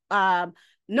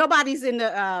nobody's in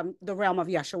the realm of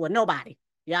Yeshua. Nobody.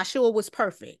 Yeshua was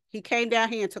perfect. He came down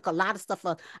here and took a lot of stuff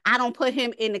up. I don't put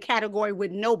him in the category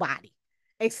with nobody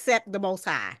except the Most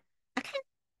High. Okay.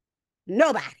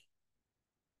 Nobody.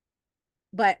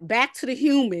 But back to the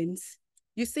humans.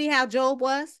 You see how Job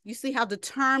was? You see how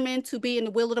determined to be in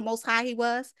the will of the Most High he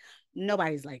was?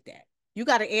 Nobody's like that. You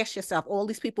got to ask yourself, all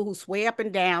these people who swear up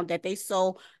and down that they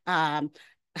so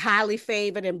highly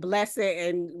favored and blessed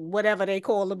and whatever they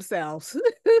call themselves.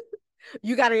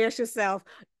 You got to ask yourself,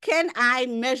 can I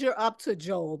measure up to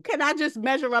Job? Can I just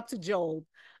measure up to Job?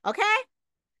 Okay?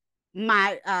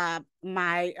 My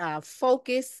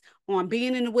focus on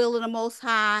being in the will of the Most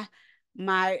High,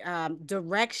 my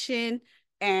direction,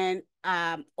 and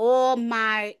all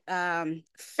my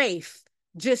faith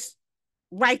just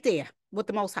right there with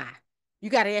the Most High. You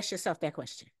got to ask yourself that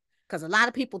question, because a lot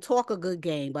of people talk a good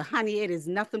game, but honey, it is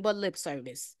nothing but lip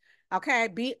service. Okay,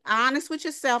 be honest with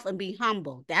yourself and be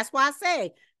humble. That's why I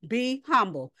say be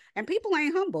humble. And people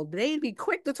ain't humble. They be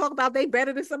quick to talk about they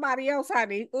better than somebody else,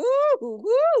 honey. Ooh,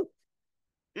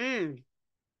 ooh.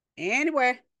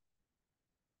 Anyway,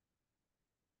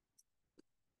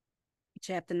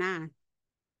 chapter 9.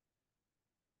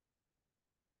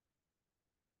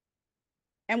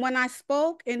 And when I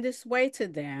spoke in this way to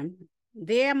them,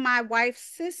 there my wife's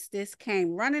sisters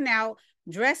came running out,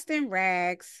 dressed in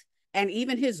rags, and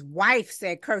even his wife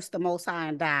said, curse the Most High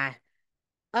and die.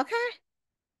 Okay.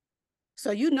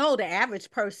 So you know the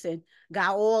average person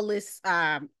got all this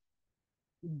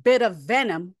bit of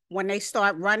venom when they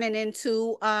start running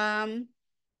into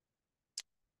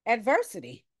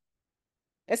adversity.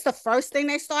 It's the first thing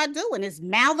they start doing is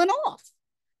mouthing off.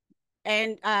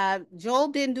 And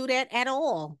Job didn't do that at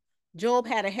all. Job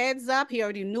had a heads up. He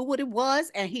already knew what it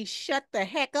was, and he shut the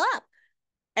heck up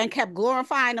and kept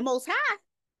glorifying the Most High.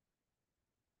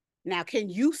 Now, can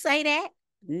you say that?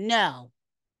 No.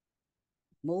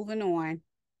 Moving on.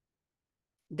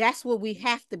 That's what we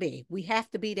have to be. We have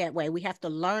to be that way. We have to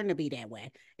learn to be that way.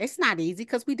 It's not easy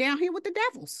because we down here with the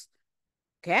devils.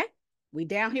 Okay? We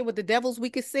down here with the devils we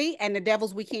can see and the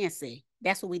devils we can't see.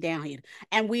 That's what we down here.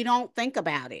 And we don't think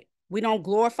about it. We don't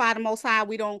glorify the Most High.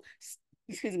 We don't,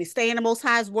 excuse me, stay in the Most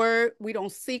High's word. We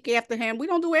don't seek after him. We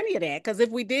don't do any of that. Because if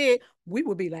we did, we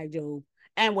would be like Job.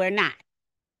 And we're not.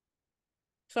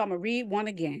 So I'm going to read one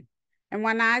again. And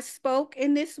when I spoke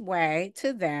in this way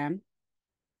to them,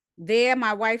 there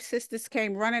my wife's sisters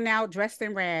came running out dressed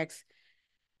in rags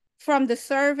from the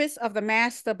service of the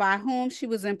master by whom she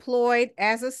was employed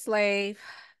as a slave,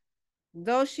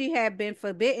 though she had been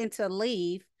forbidden to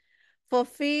leave for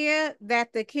fear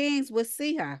that the kings would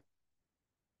see her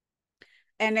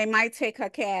and they might take her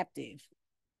captive.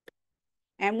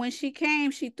 And when she came,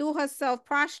 she threw herself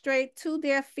prostrate to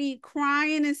their feet,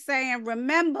 crying and saying,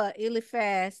 remember,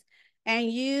 Eliphaz,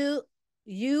 and you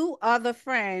other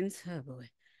friends, oh boy,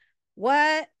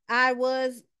 what I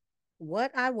was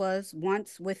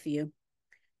once with you,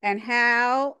 and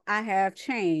how I have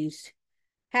changed,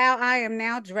 how I am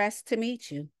now dressed to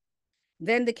meet you.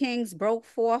 Then the kings broke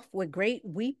forth with great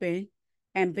weeping,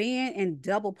 and being in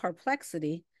double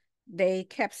perplexity, they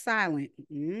kept silent.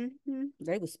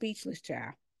 They were speechless,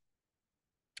 child.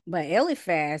 But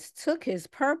Eliphaz took his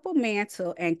purple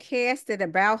mantle and cast it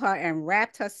about her and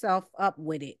wrapped herself up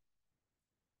with it.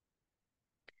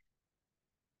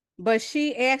 But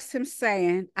she asked him,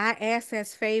 saying, I ask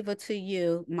as favor to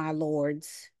you, my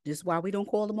lords. This is why we don't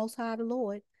call the Most High the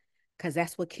Lord, because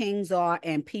that's what kings are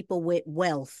and people with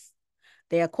wealth.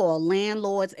 They are called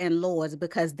landlords and lords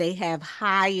because they have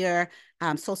higher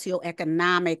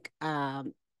socioeconomic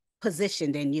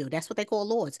position than you. That's what they call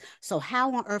lords. So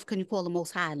how on earth can you call the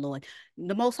Most High Lord?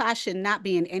 The Most High should not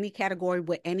be in any category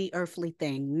with any earthly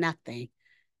thing, nothing.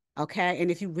 Okay.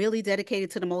 And if you really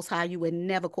dedicated to the Most High, you would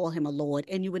never call him a Lord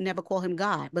and you would never call him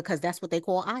God because that's what they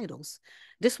call idols.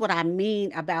 This is what I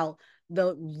mean about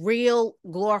the real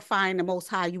glorifying the Most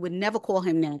High. You would never call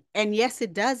him that. And yes,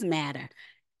 it does matter.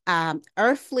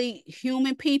 Earthly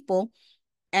human people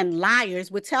and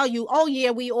liars would tell you, oh,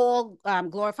 yeah, we all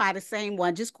glorify the same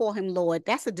one. Just call him Lord.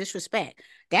 That's a disrespect.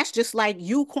 That's just like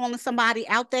you calling somebody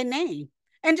out their name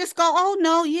and just go, oh,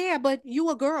 no, yeah, but you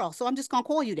a girl. So I'm just going to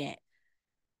call you that.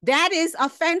 That is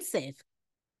offensive.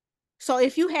 So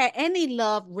if you had any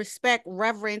love, respect,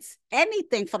 reverence,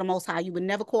 anything for the Most High, you would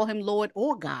never call him Lord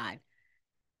or God.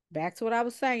 Back to what I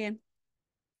was saying.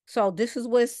 So this is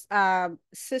what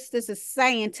sisters is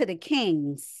saying to the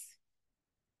kings.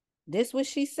 This is what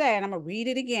she said. I'm going to read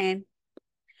it again.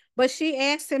 But she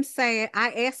asked him, saying,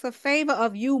 I ask a favor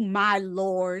of you, my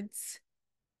lords,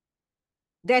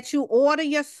 that you order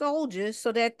your soldiers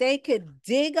so that they could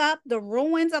dig up the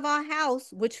ruins of our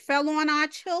house, which fell on our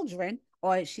children,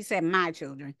 or she said, my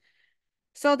children,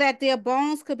 so that their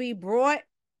bones could be brought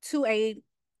to a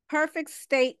perfect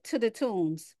state to the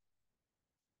tombs.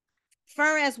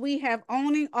 For as we have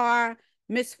owning our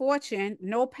misfortune,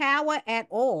 no power at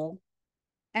all,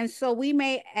 and so we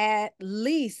may at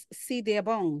least see their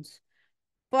bones.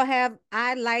 For have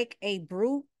I like a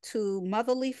brute to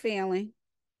motherly feeling,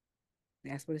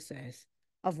 that's what it says,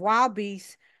 of wild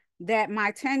beasts, that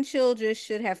my 10 children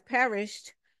should have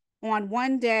perished on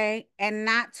one day, and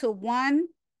not to one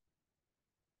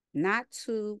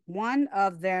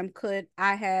of them could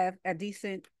I have a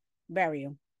decent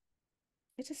burial.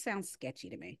 It just sounds sketchy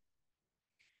to me.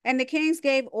 And the kings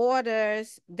gave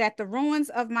orders that the ruins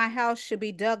of my house should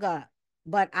be dug up.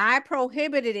 But I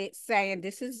prohibited it, saying,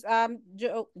 this is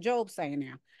Job saying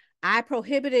now, I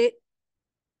prohibited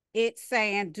it,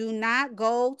 saying, do not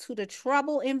go to the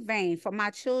trouble in vain, for my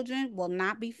children will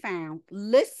not be found.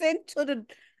 Listen to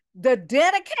the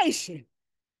dedication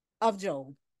of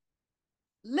Job.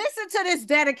 Listen to this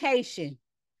dedication.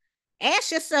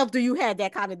 Ask yourself, do you have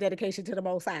that kind of dedication to the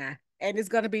Most High? And it's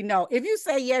going to be no. If you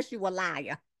say yes, you a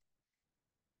liar.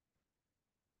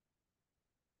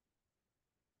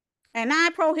 And I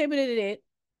prohibited it,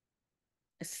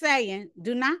 saying,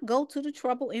 do not go to the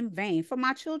trouble in vain, for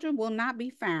my children will not be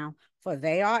found, for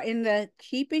they are in the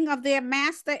keeping of their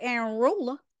master and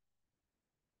ruler.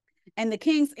 And the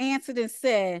kings answered and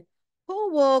said,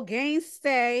 who will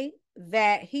gainsay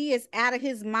that he is out of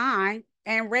his mind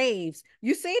and raves?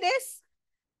 You see this?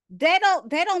 They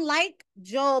don't like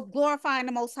Job glorifying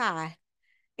the Most High.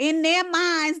 In their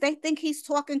minds, they think he's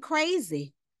talking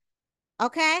crazy.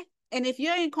 Okay? And if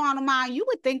you're in carnal mind, you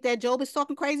would think that Job is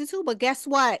talking crazy too. But guess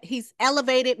what? He's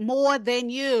elevated more than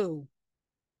you,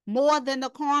 more than the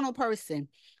carnal person.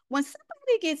 When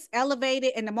somebody gets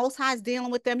elevated and the Most High is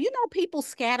dealing with them, you know, people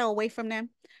scatter away from them.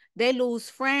 They lose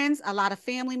friends, a lot of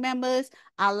family members,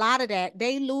 a lot of that.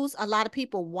 They lose a lot of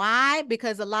people. Why?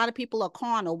 Because a lot of people are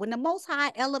carnal. When the Most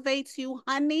High elevates you,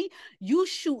 honey, you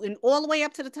shooting all the way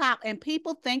up to the top, and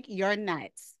people think you're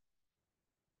nuts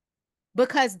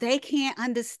because they can't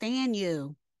understand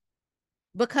you,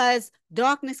 because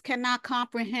darkness cannot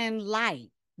comprehend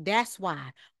light. That's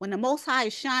why when the Most High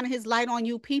is shining his light on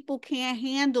you, people can't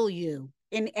handle you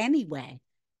in any way.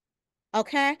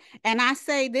 Okay. And I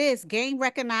say this, gain,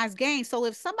 recognize, gain. So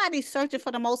if somebody's searching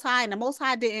for the Most High and the Most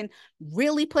High didn't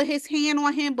really put his hand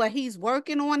on him, but he's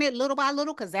working on it little by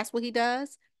little, because that's what he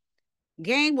does,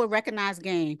 game will recognize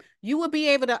game. You will be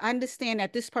able to understand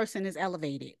that this person is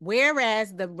elevated.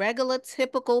 Whereas the regular,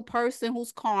 typical person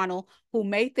who's carnal, who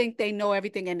may think they know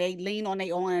everything and they lean on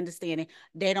their own understanding,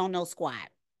 they don't know squat.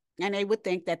 And they would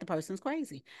think that the person's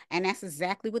crazy. And that's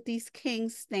exactly what these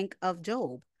kings think of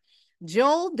Job.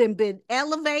 Job then been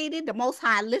elevated. The Most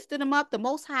High lifted him up. The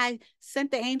Most High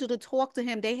sent the angel to talk to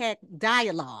him. They had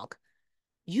dialogue.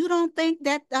 You don't think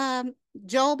that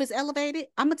Job is elevated?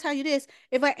 I'm gonna tell you this: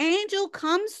 if an angel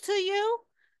comes to you,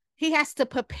 he has to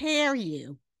prepare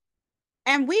you.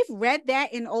 And we've read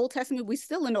that in Old Testament. We're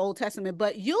still in the Old Testament,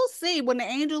 but you'll see when the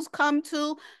angels come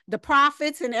to the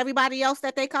prophets and everybody else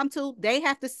that they come to, they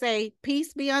have to say,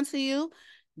 "Peace be unto you."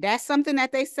 That's something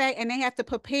that they say, and they have to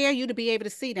prepare you to be able to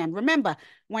see them. Remember,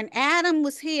 when Adam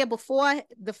was here before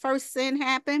the first sin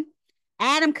happened,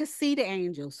 Adam could see the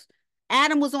angels.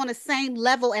 Adam was on the same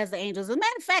level as the angels. As a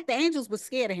matter of fact, the angels were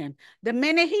scared of him. The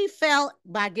minute he fell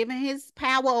by giving his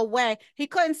power away, he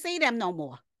couldn't see them no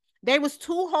more. They was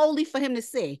too holy for him to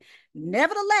see.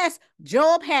 Nevertheless,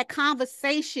 Job had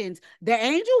conversations. The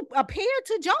angel appeared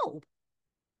to Job,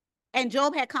 and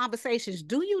Job had conversations.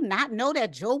 Do you not know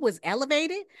that Job was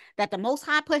elevated? That the Most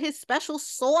High put his special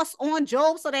sauce on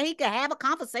Job so that he could have a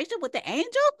conversation with the angel?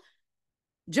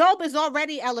 Job is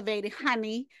already elevated,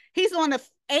 honey. He's on the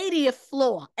 80th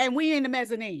floor, and we in the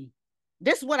mezzanine.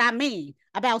 This is what I mean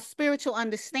about spiritual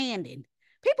understanding.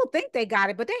 People think they got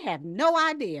it, but they have no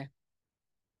idea.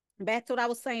 Back to what I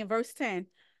was saying, verse 10.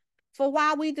 For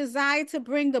while we desire to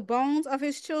bring the bones of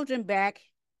his children back,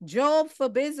 Job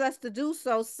forbids us to do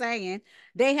so, saying,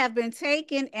 they have been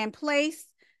taken and placed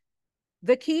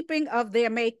the keeping of their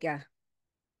maker.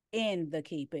 In the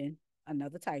keeping,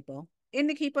 another typo, in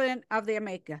the keeping of their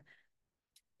maker.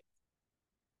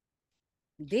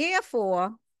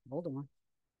 Therefore, hold on,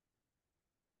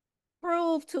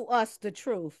 prove to us the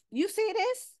truth. You see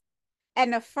this?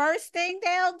 And the first thing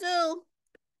they'll do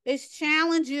is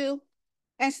challenge you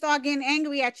and start getting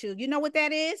angry at you. You know what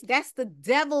that is? That's the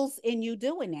devil's in you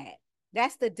doing that.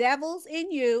 That's the devil's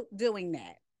in you doing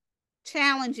that,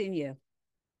 challenging you.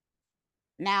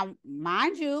 Now,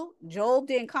 mind you, Job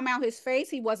didn't come out his face.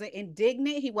 He wasn't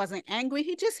indignant. He wasn't angry.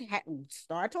 He just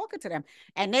started talking to them,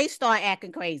 and they start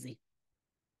acting crazy.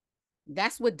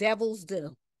 That's what devils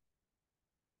do.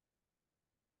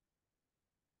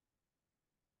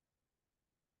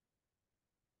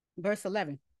 Verse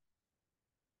 11.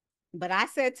 But I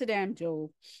said to them, Job,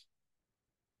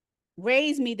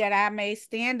 raise me that I may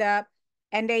stand up.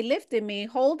 And they lifted me,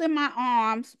 holding my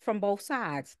arms from both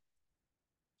sides.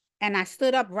 And I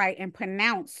stood upright and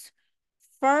pronounced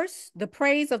first the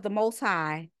praise of the Most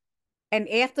High. And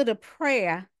after the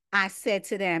prayer, I said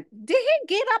to them, did he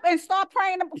get up and start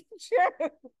praying?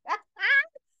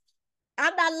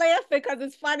 I'm not laughing because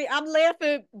it's funny. I'm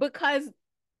laughing because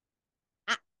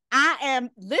I, I am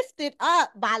lifted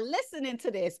up by listening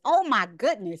to this. Oh my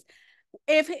goodness.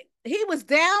 If he was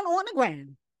down on the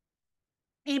ground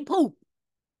in poop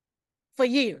for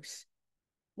years,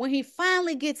 when he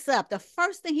finally gets up, the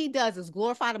first thing he does is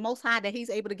glorify the Most High that he's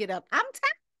able to get up. I'm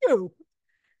telling you,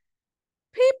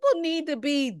 people need to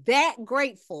be that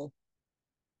grateful.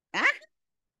 Huh?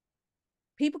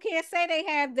 People can't say they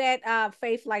have that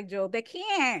faith like Job. They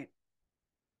can't.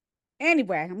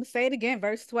 Anyway, I'm going to say it again,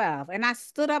 verse 12. And I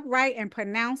stood upright and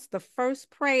pronounced the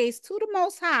first praise to the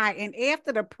Most High. And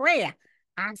after the prayer,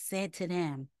 I said to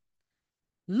them,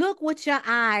 look with your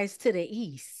eyes to the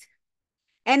east.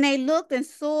 And they looked and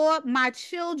saw my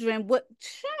children with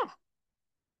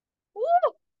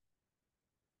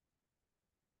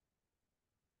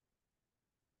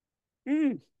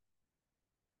mm.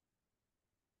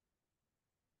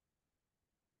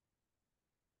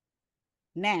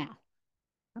 Now,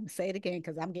 I'm going to say it again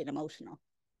because I'm getting emotional.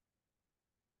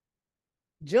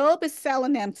 Job is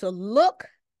telling them to look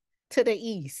to the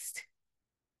east.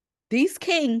 These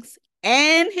kings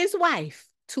and his wife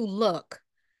to look.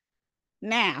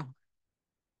 Now,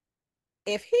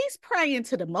 if he's praying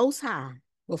to the Most High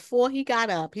before he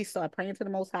got up, he started praying to the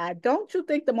Most High. Don't you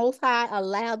think the Most High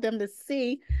allowed them to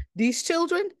see these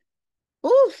children?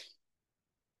 Oof.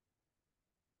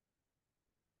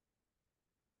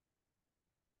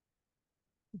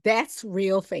 That's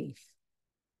real faith.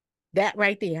 That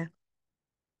right there.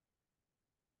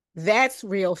 That's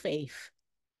real faith.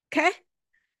 Okay?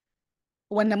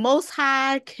 When the Most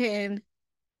High can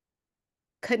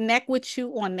connect with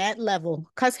you on that level,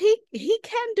 because he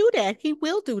can do that. He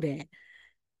will do that.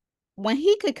 When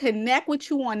he could connect with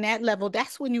you on that level,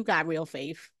 that's when you got real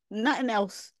faith. Nothing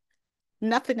else.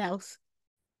 Nothing else.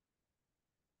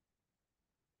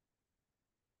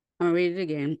 I'll read it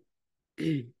again.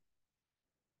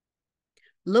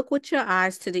 Look with your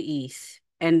eyes to the east.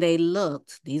 And they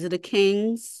looked. These are the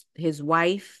kings, his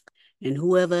wife, and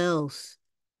whoever else.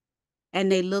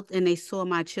 And they looked and they saw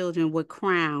my children with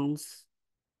crowns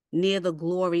near the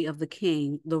glory of the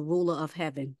king, the ruler of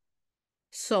heaven.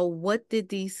 So what did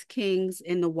these kings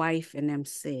and the wife and them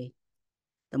see?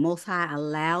 The Most High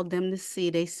allowed them to see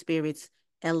their spirits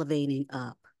elevating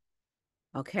up,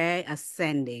 okay?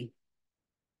 Ascending.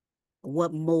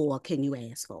 What more can you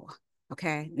ask for?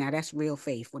 Okay, now that's real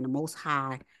faith when the Most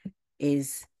High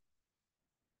is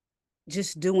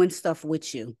just doing stuff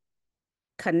with you,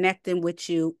 connecting with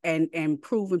you, and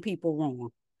proving people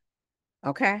wrong.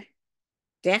 Okay,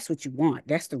 that's what you want.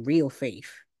 That's the real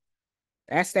faith.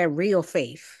 That's that real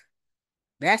faith.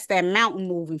 That's that mountain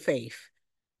moving faith.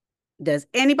 Does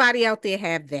anybody out there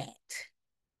have that?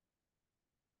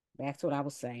 That's what I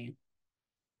was saying.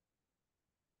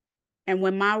 And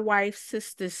when my wife's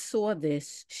sisters saw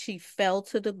this, she fell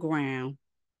to the ground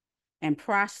and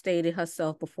prostrated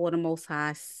herself before the Most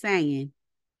High, saying,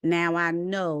 now I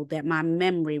know that my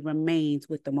memory remains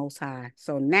with the Most High.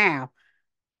 So now,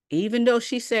 even though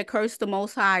she said, curse the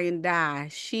Most High and die,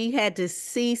 she had to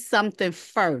see something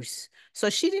first.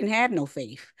 So she didn't have no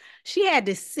faith. She had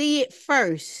to see it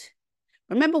first.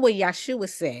 Remember what Yeshua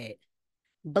said,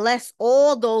 bless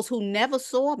all those who never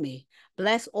saw me.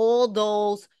 Bless all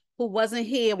those who wasn't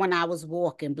here when I was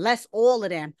walking. Bless all of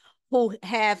them who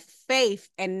have faith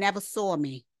and never saw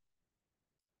me.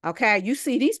 Okay, you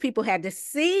see, these people had to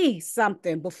see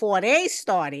something before they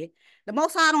started. The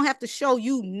Most High don't have to show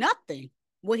you nothing.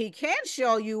 What he can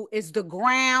show you is the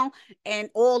ground and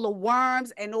all the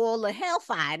worms and all the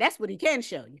hellfire. That's what he can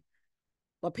show you.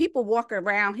 But people walk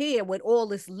around here with all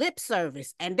this lip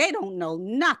service and they don't know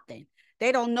nothing.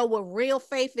 They don't know what real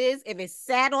faith is if it's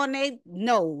sat on their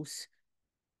nose.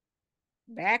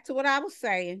 Back to what I was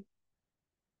saying.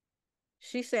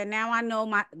 She said, now I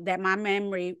know that my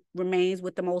memory remains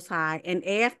with the Most High. And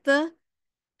after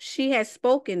she had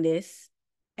spoken this,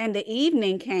 and the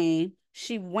evening came,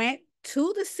 she went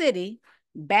to the city,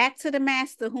 back to the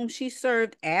master whom she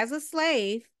served as a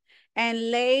slave,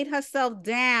 and laid herself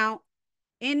down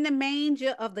in the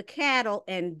manger of the cattle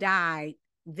and died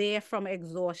there from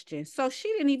exhaustion. So she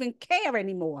didn't even care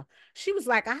anymore. She was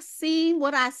like, I seen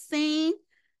what I seen,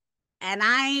 and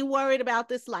I ain't worried about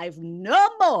this life no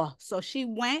more. So she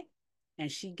went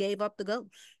and she gave up the ghost.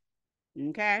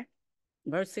 Okay.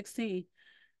 Verse 16.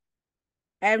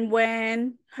 And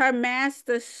when her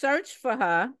master searched for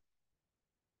her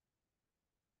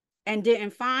and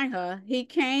didn't find her, he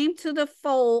came to the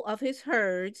fold of his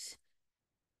herds,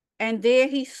 and there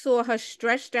he saw her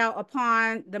stretched out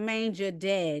upon the manger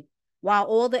dead, while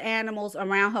all the animals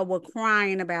around her were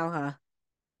crying about her.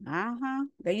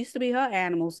 They used to be her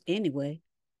animals anyway.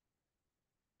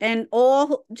 And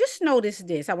all, just notice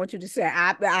this. I want you to say,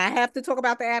 I have to talk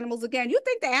about the animals again. You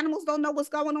think the animals don't know what's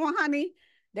going on, honey?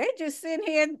 They just sitting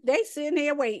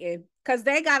here waiting because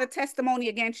they got a testimony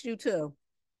against you too.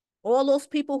 All those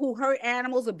people who hurt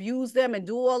animals, abuse them, and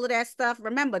do all of that stuff.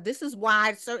 Remember, this is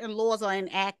why certain laws are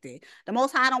enacted. The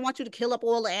Most High don't want you to kill up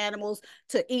all the animals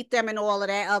to eat them and all of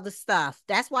that other stuff.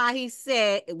 That's why he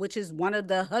said, which is one of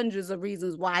the hundreds of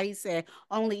reasons why he said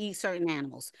only eat certain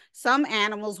animals. Some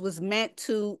animals was meant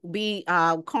to be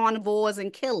carnivores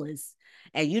and killers,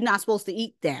 and you're not supposed to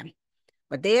eat them.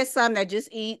 But there's some that just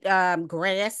eat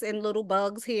grass and little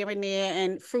bugs here and there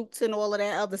and fruits and all of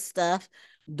that other stuff.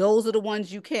 Those are the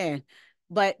ones you can.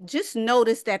 But just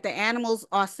notice that the animals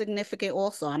are significant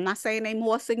also. I'm not saying they're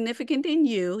more significant than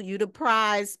you. You the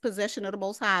prized possession of the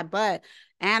Most High, but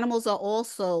animals are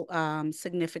also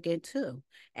significant too.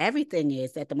 Everything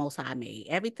is that the Most High made.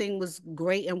 Everything was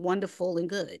great and wonderful and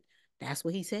good. That's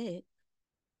what he said.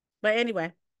 But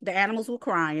anyway, the animals were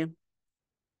crying.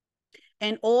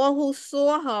 And all who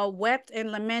saw her wept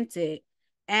and lamented,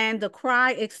 and the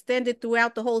cry extended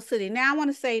throughout the whole city. Now I want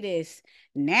to say this.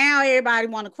 Now everybody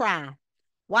want to cry.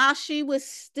 While she was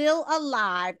still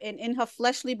alive and in her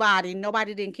fleshly body,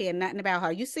 nobody didn't care nothing about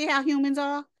her. You see how humans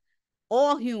are?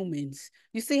 All humans.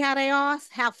 You see how they are?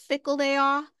 How fickle they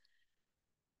are?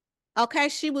 Okay,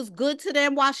 she was good to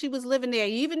them while she was living there.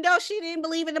 Even though she didn't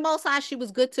believe in the Most High, she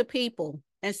was good to people.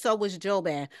 And so was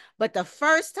Jobab. But the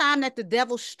first time that the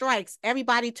devil strikes,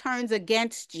 everybody turns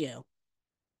against you.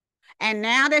 And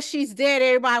now that she's dead,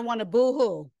 everybody want to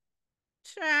boo-hoo.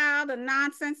 Child, the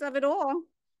nonsense of it all.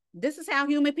 This is how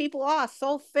human people are,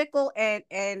 so fickle and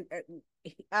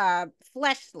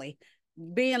fleshly,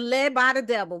 being led by the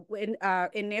devil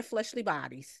in their fleshly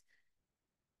bodies.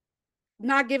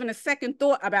 not giving a second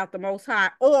thought about the Most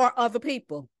High or other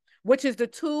people, which is the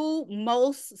two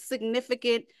most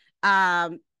significant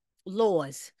um,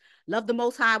 laws. Love the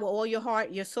Most High with all your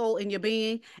heart, your soul, and your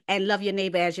being, and love your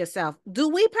neighbor as yourself. Do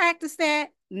we practice that?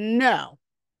 No.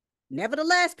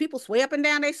 Nevertheless, people swear up and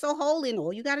down they so holy, and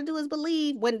all you got to do is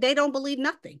believe when they don't believe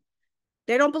nothing.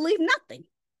 They don't believe nothing.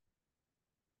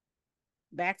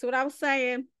 Back to what I was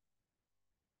saying.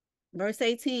 Verse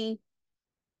 18.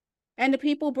 And the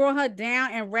people brought her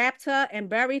down and wrapped her and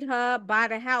buried her by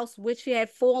the house which had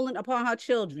fallen upon her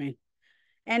children.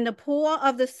 And the poor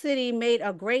of the city made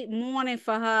a great mourning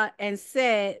for her and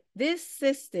said, this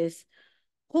sisters,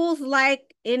 whose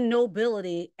like in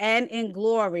nobility and in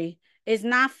glory is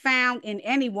not found in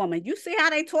any woman. You see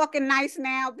how they talking nice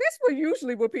now? This was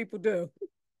usually what people do.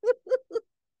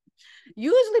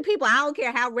 Usually people, I don't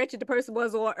care how wretched the person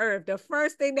was on earth, the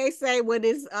first thing they say when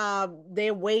it's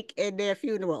their wake and their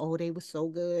funeral, oh, they were so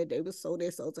good, they were so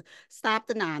this, so. Stop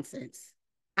the nonsense.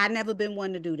 I never been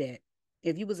one to do that.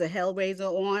 If you was a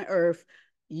hellraiser on earth,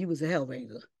 you was a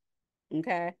hellraiser.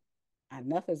 Okay?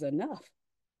 Enough is enough.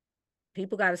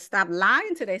 People got to stop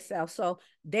lying to themselves. So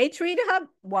they treated her,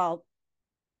 well,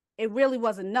 it really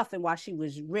wasn't nothing while she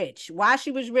was rich. While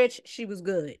she was rich, she was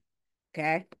good.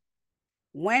 Okay?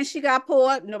 When she got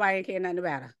poor, nobody cared nothing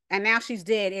about her. And now she's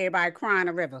dead, everybody crying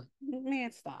a river. Man,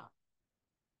 stop.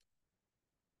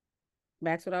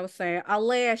 That's what I was saying.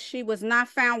 Alas, she was not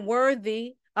found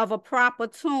worthy of a proper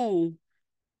tomb.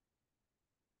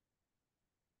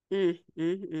 Mm,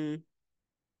 mm, mm.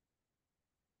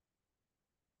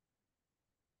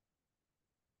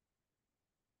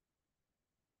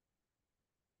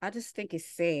 I just think it's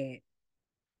sad.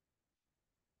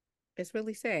 It's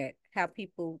really sad how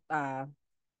people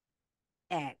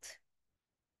act.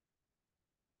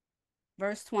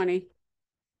 Verse 20.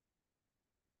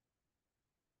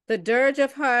 The dirge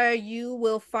of her you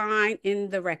will find in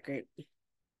the record.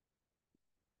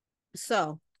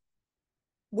 So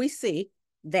we see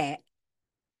that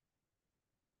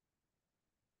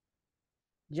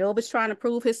Job is trying to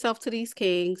prove himself to these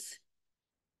kings.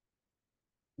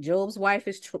 Job's wife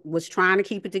was trying to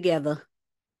keep it together,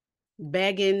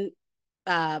 begging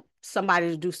somebody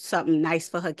to do something nice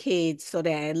for her kids so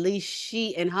that at least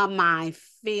she in her mind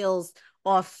feels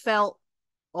or felt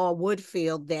or would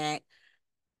feel that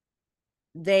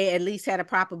they at least had a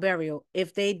proper burial.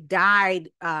 If they died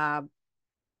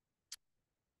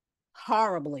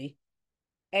horribly,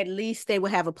 at least they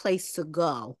would have a place to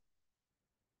go.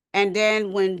 And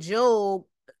then when Job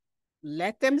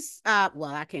let them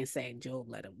well, I can't say Job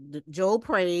let them. Job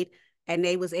prayed and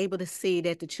they was able to see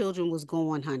that the children was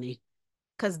gone, honey.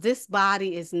 Because this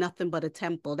body is nothing but a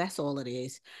temple. That's all it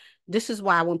is. This is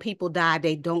why when people die,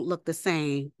 they don't look the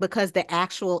same, because the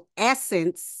actual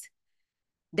essence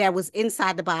that was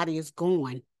inside the body is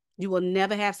gone. You will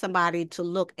never have somebody to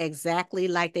look exactly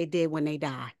like they did when they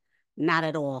die. Not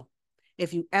at all.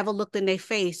 If you ever looked in their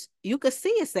face, you could see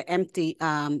it's an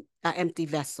empty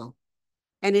vessel.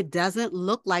 And it doesn't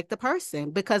look like the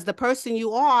person, because the person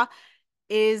you are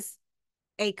is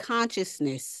a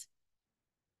consciousness.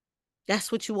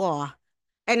 That's what you are.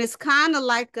 And it's kind of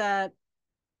like I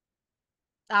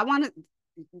want to,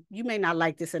 you may not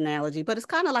like this analogy, but it's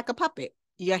kind of like a puppet.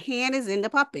 Your hand is in the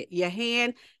puppet. Your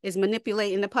hand is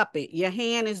manipulating the puppet. Your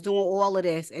hand is doing all of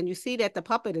this. And you see that the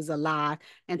puppet is alive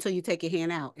until you take your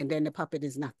hand out, and then the puppet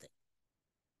is nothing.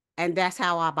 And that's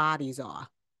how our bodies are.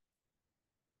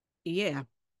 Yeah.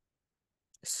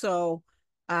 So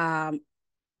um,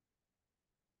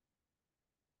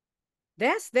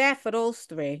 that's that for those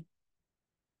three.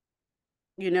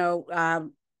 You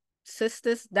know,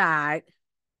 sisters died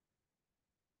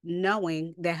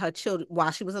knowing that her children,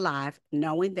 while she was alive,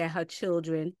 knowing that her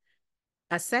children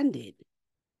ascended.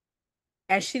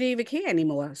 And she didn't even care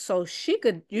anymore. So she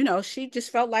could, she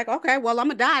just felt like, okay, well, I'm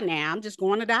gonna die now. I'm just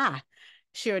going to die.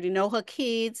 She already know her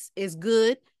kids is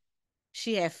good.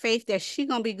 She had faith that she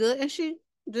gonna be good, and she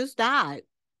just died.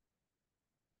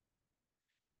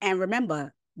 And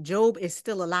remember, Job is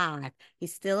still alive.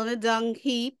 He's still in a dung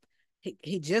heap.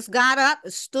 He just got up,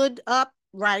 stood up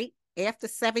right after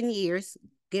 7 years,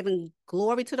 giving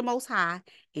glory to the Most High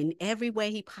in every way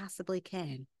he possibly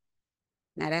can.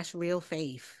 Now that's real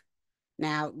faith.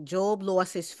 Now, Job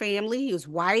lost his family, his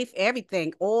wife,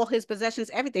 everything, all his possessions,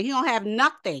 everything. He don't have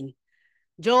nothing.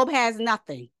 Job has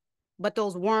nothing but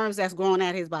those worms that's growing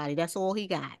out his body. That's all he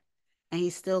got. And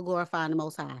he's still glorifying the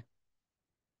Most High.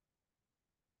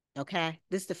 Okay?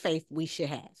 This is the faith we should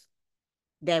have.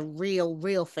 That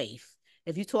real faith.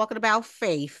 If you're talking about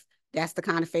faith, that's the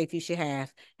kind of faith you should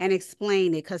have. And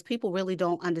explain it, because people really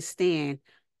don't understand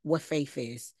what faith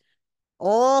is.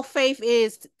 All faith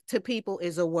is to people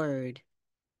is a word.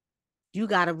 You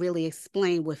got to really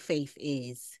explain what faith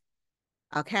is.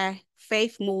 Okay?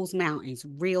 Faith moves mountains,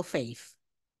 real faith.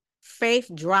 Faith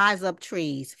dries up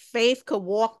trees. Faith could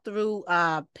walk through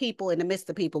people in the midst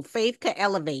of people. Faith could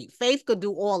elevate. Faith could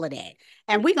do all of that.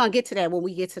 And we're going to get to that when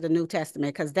we get to the New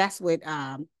Testament, because that's what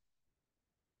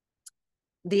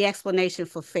the explanation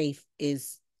for faith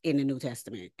is in the New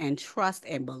Testament. And trust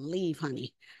and believe,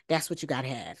 honey. That's what you got to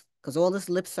have, because all this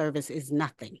lip service is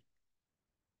nothing.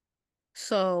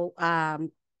 So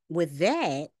with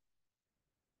that,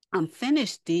 I'm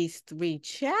finished these 3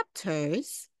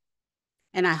 chapters.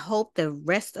 And I hope the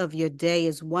rest of your day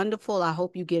is wonderful. I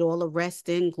hope you get all the rest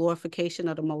in, glorification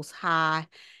of the Most High.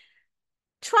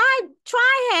 Try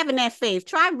having that faith.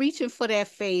 Try reaching for that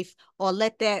faith, or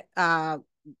let the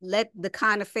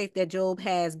kind of faith that Job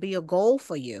has be a goal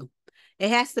for you. It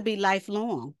has to be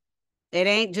lifelong. It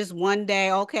ain't just one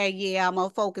day, okay, yeah, I'm going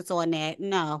to focus on that.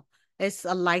 No, it's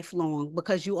a lifelong,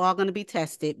 because you are going to be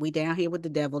tested. We down here with the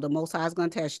devil. The Most High is going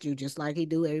to test you just like he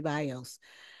do everybody else.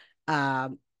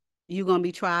 You're going to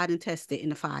be tried and tested in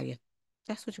the fire.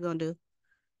 That's what you're going to do.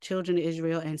 Children of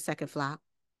Israel and second flock.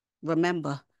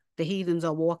 Remember, the heathens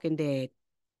are walking dead.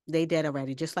 They dead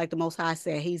already. Just like the Most High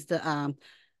said, he's the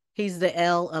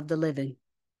El of the living,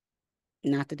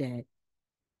 not the dead.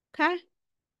 Okay?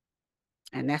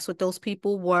 And that's what those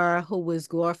people were who was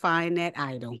glorifying that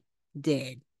idol.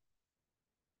 Dead.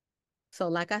 So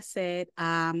like I said,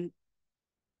 I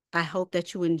hope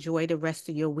that you enjoy the rest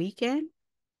of your weekend.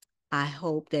 I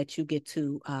hope that you get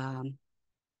to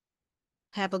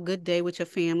have a good day with your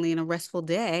family and a restful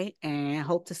day, and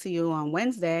hope to see you on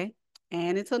Wednesday.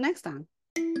 And until next time.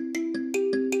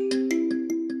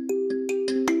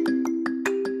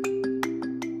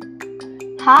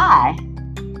 Hi.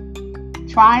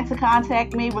 Trying to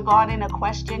contact me regarding a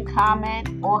question, comment,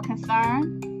 or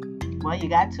concern? Well, you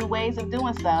got 2 ways of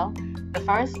doing so. The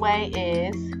first way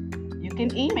is you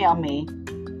can email me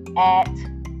at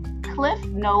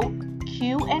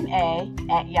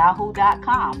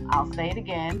cliffnoteqa@yahoo.com. I'll say it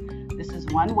again. This is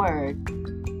one word.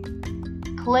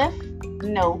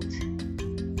 cliffnote,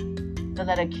 the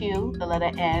letter Q, the letter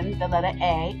N, the letter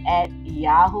A,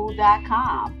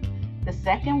 @yahoo.com. The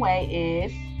second way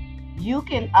is you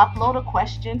can upload a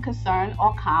question, concern,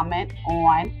 or comment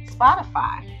on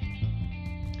Spotify.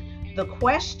 The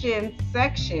question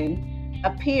section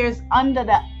appears under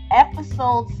the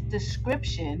episode's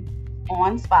description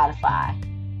on Spotify.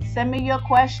 Send me your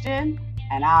question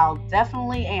and I'll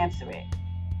definitely answer it.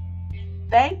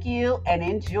 Thank you and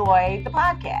enjoy the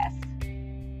podcast.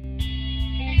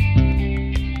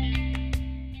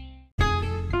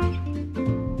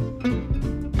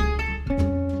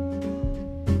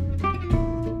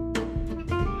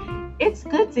 It's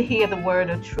good to hear the word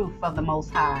of truth of the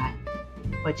Most High.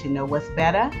 But you know what's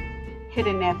better?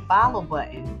 Hitting that follow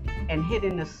button and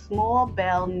hitting the small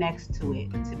bell next to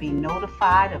it to be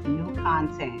notified of new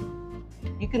content.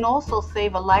 You can also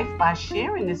save a life by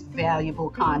sharing this valuable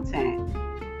content.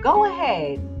 Go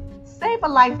ahead, save a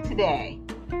life today.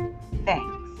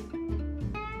 Thanks.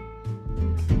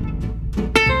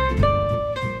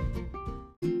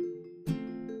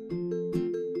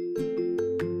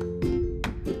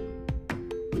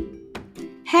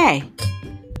 Hey,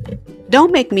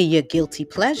 don't make me your guilty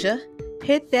pleasure.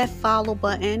 Hit that follow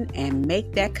button and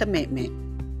make that commitment.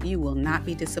 You will not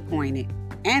be disappointed.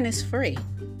 And it's free.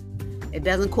 It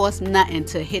doesn't cost nothing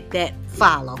to hit that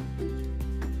follow.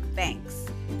 Thanks.